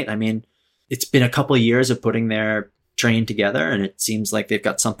great, right? I mean, it's been a couple of years of putting their train together, and it seems like they've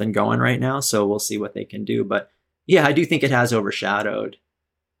got something going right now. So we'll see what they can do. But yeah, I do think it has overshadowed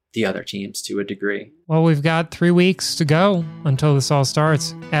the other teams to a degree. Well, we've got 3 weeks to go until this all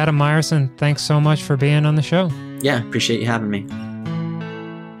starts. Adam Meyerson, thanks so much for being on the show. Yeah, appreciate you having me.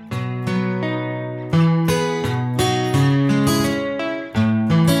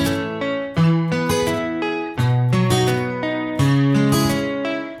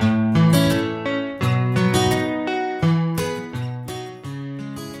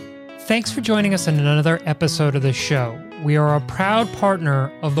 Thanks for joining us in another episode of the show. We are a proud partner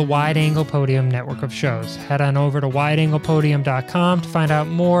of the Wide Angle Podium network of shows. Head on over to wideanglepodium.com to find out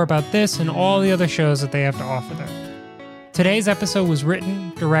more about this and all the other shows that they have to offer there. Today's episode was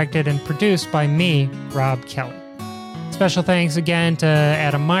written, directed, and produced by me, Rob Kelly. Special thanks again to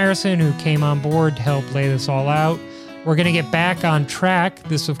Adam Meyerson, who came on board to help lay this all out. We're going to get back on track.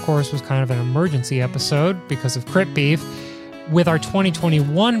 This, of course, was kind of an emergency episode because of Crit Beef. With our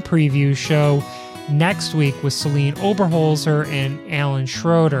 2021 preview show next week with Celine Oberholzer and Alan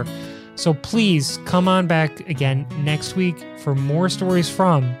Schroeder. So please come on back again next week for more stories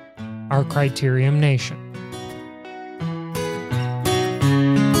from our Criterium Nation.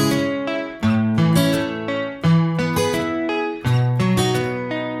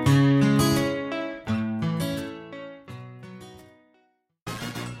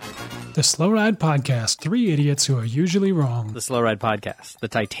 The Slow Ride Podcast, 3 idiots who are usually wrong. The Slow Ride Podcast, the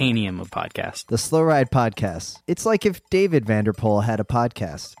titanium of podcasts. The Slow Ride Podcast. It's like if David Vanderpool had a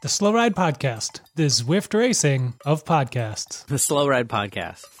podcast. The Slow Ride Podcast, the Zwift racing of podcasts. The Slow Ride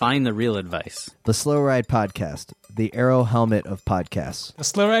Podcast, find the real advice. The Slow Ride Podcast, the Arrow helmet of podcasts. The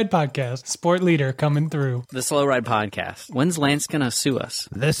Slow Ride Podcast, sport leader coming through. The Slow Ride Podcast, when's Lance gonna sue us?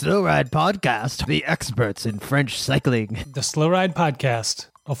 The Slow Ride Podcast, the experts in French cycling. The Slow Ride Podcast,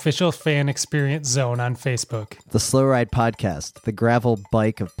 official fan experience zone on Facebook. The Slow Ride Podcast, the gravel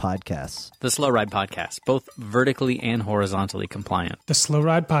bike of podcasts. The Slow Ride Podcast, both vertically and horizontally compliant. The Slow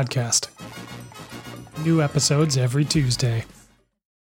Ride Podcast. New episodes every Tuesday.